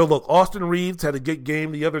 So, look, Austin Reeves had a good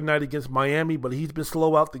game the other night against Miami, but he's been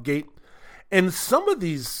slow out the gate. And some of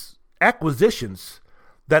these acquisitions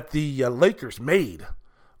that the Lakers made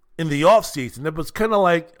in the offseason, it was kind of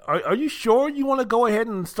like, are you sure you want to go ahead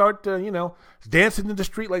and start, dancing in the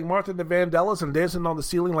street like Martha the Vandellas and dancing on the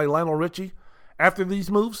ceiling like Lionel Richie after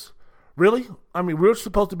these moves? Really? I mean, we're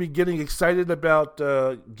supposed to be getting excited about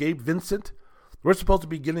Gabe Vincent. We're supposed to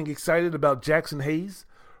be getting excited about Jackson Hayes.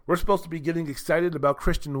 We're supposed to be getting excited about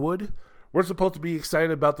Christian Wood. We're supposed to be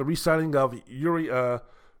excited about the re-signing of the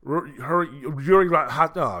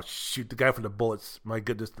guy from the Bullets, my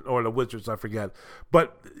goodness, or the Wizards, I forget.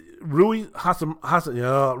 But Rui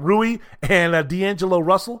and D'Angelo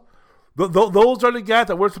Russell, those are the guys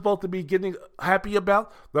that we're supposed to be getting happy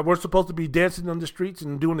about, that we're supposed to be dancing on the streets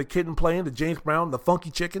and doing the kid and playing, the James Brown, the funky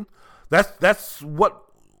chicken. That's what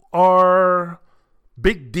our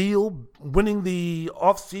big deal winning the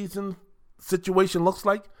offseason situation looks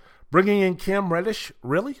like. Bringing in Cam Reddish,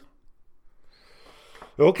 really?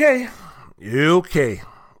 Okay, I'm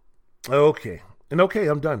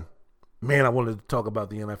done. Man, I wanted to talk about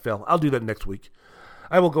the NFL. I'll do that next week.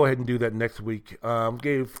 I will go ahead and do that next week.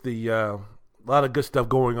 Gave the lot of good stuff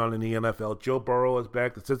going on in the NFL. Joe Burrow is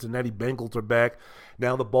back. The Cincinnati Bengals are back.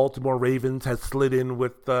 Now the Baltimore Ravens has slid in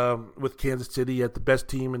with Kansas City at the best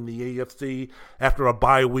team in the AFC after a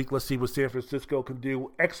bye week. Let's see what San Francisco can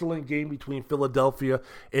do. Excellent game between Philadelphia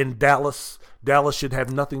and Dallas. Dallas should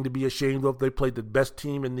have nothing to be ashamed of. They played the best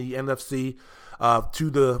team in the NFC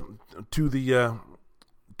to the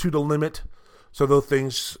limit. So those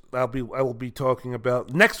things I will be talking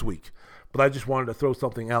about next week. But I just wanted to throw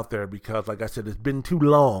something out there because, like I said, it's been too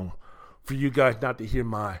long for you guys not to hear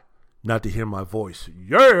my voice.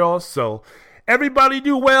 Yeah. So everybody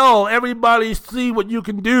do well. Everybody see what you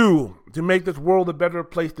can do to make this world a better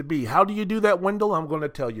place to be. How do you do that, Wendell? I'm going to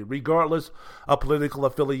tell you. Regardless of political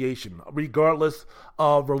affiliation, regardless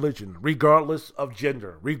of religion, regardless of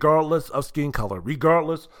gender, regardless of skin color,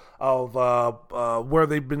 regardless of where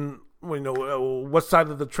they've been, what side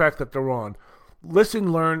of the track that they're on.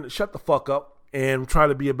 Listen, learn, shut the fuck up, and try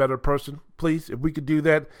to be a better person. Please, if we could do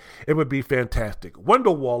that, it would be fantastic.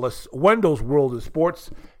 Wendell Wallace, Wendell's World of Sports.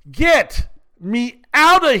 Get me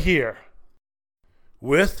out of here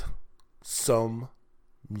with some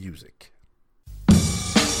music.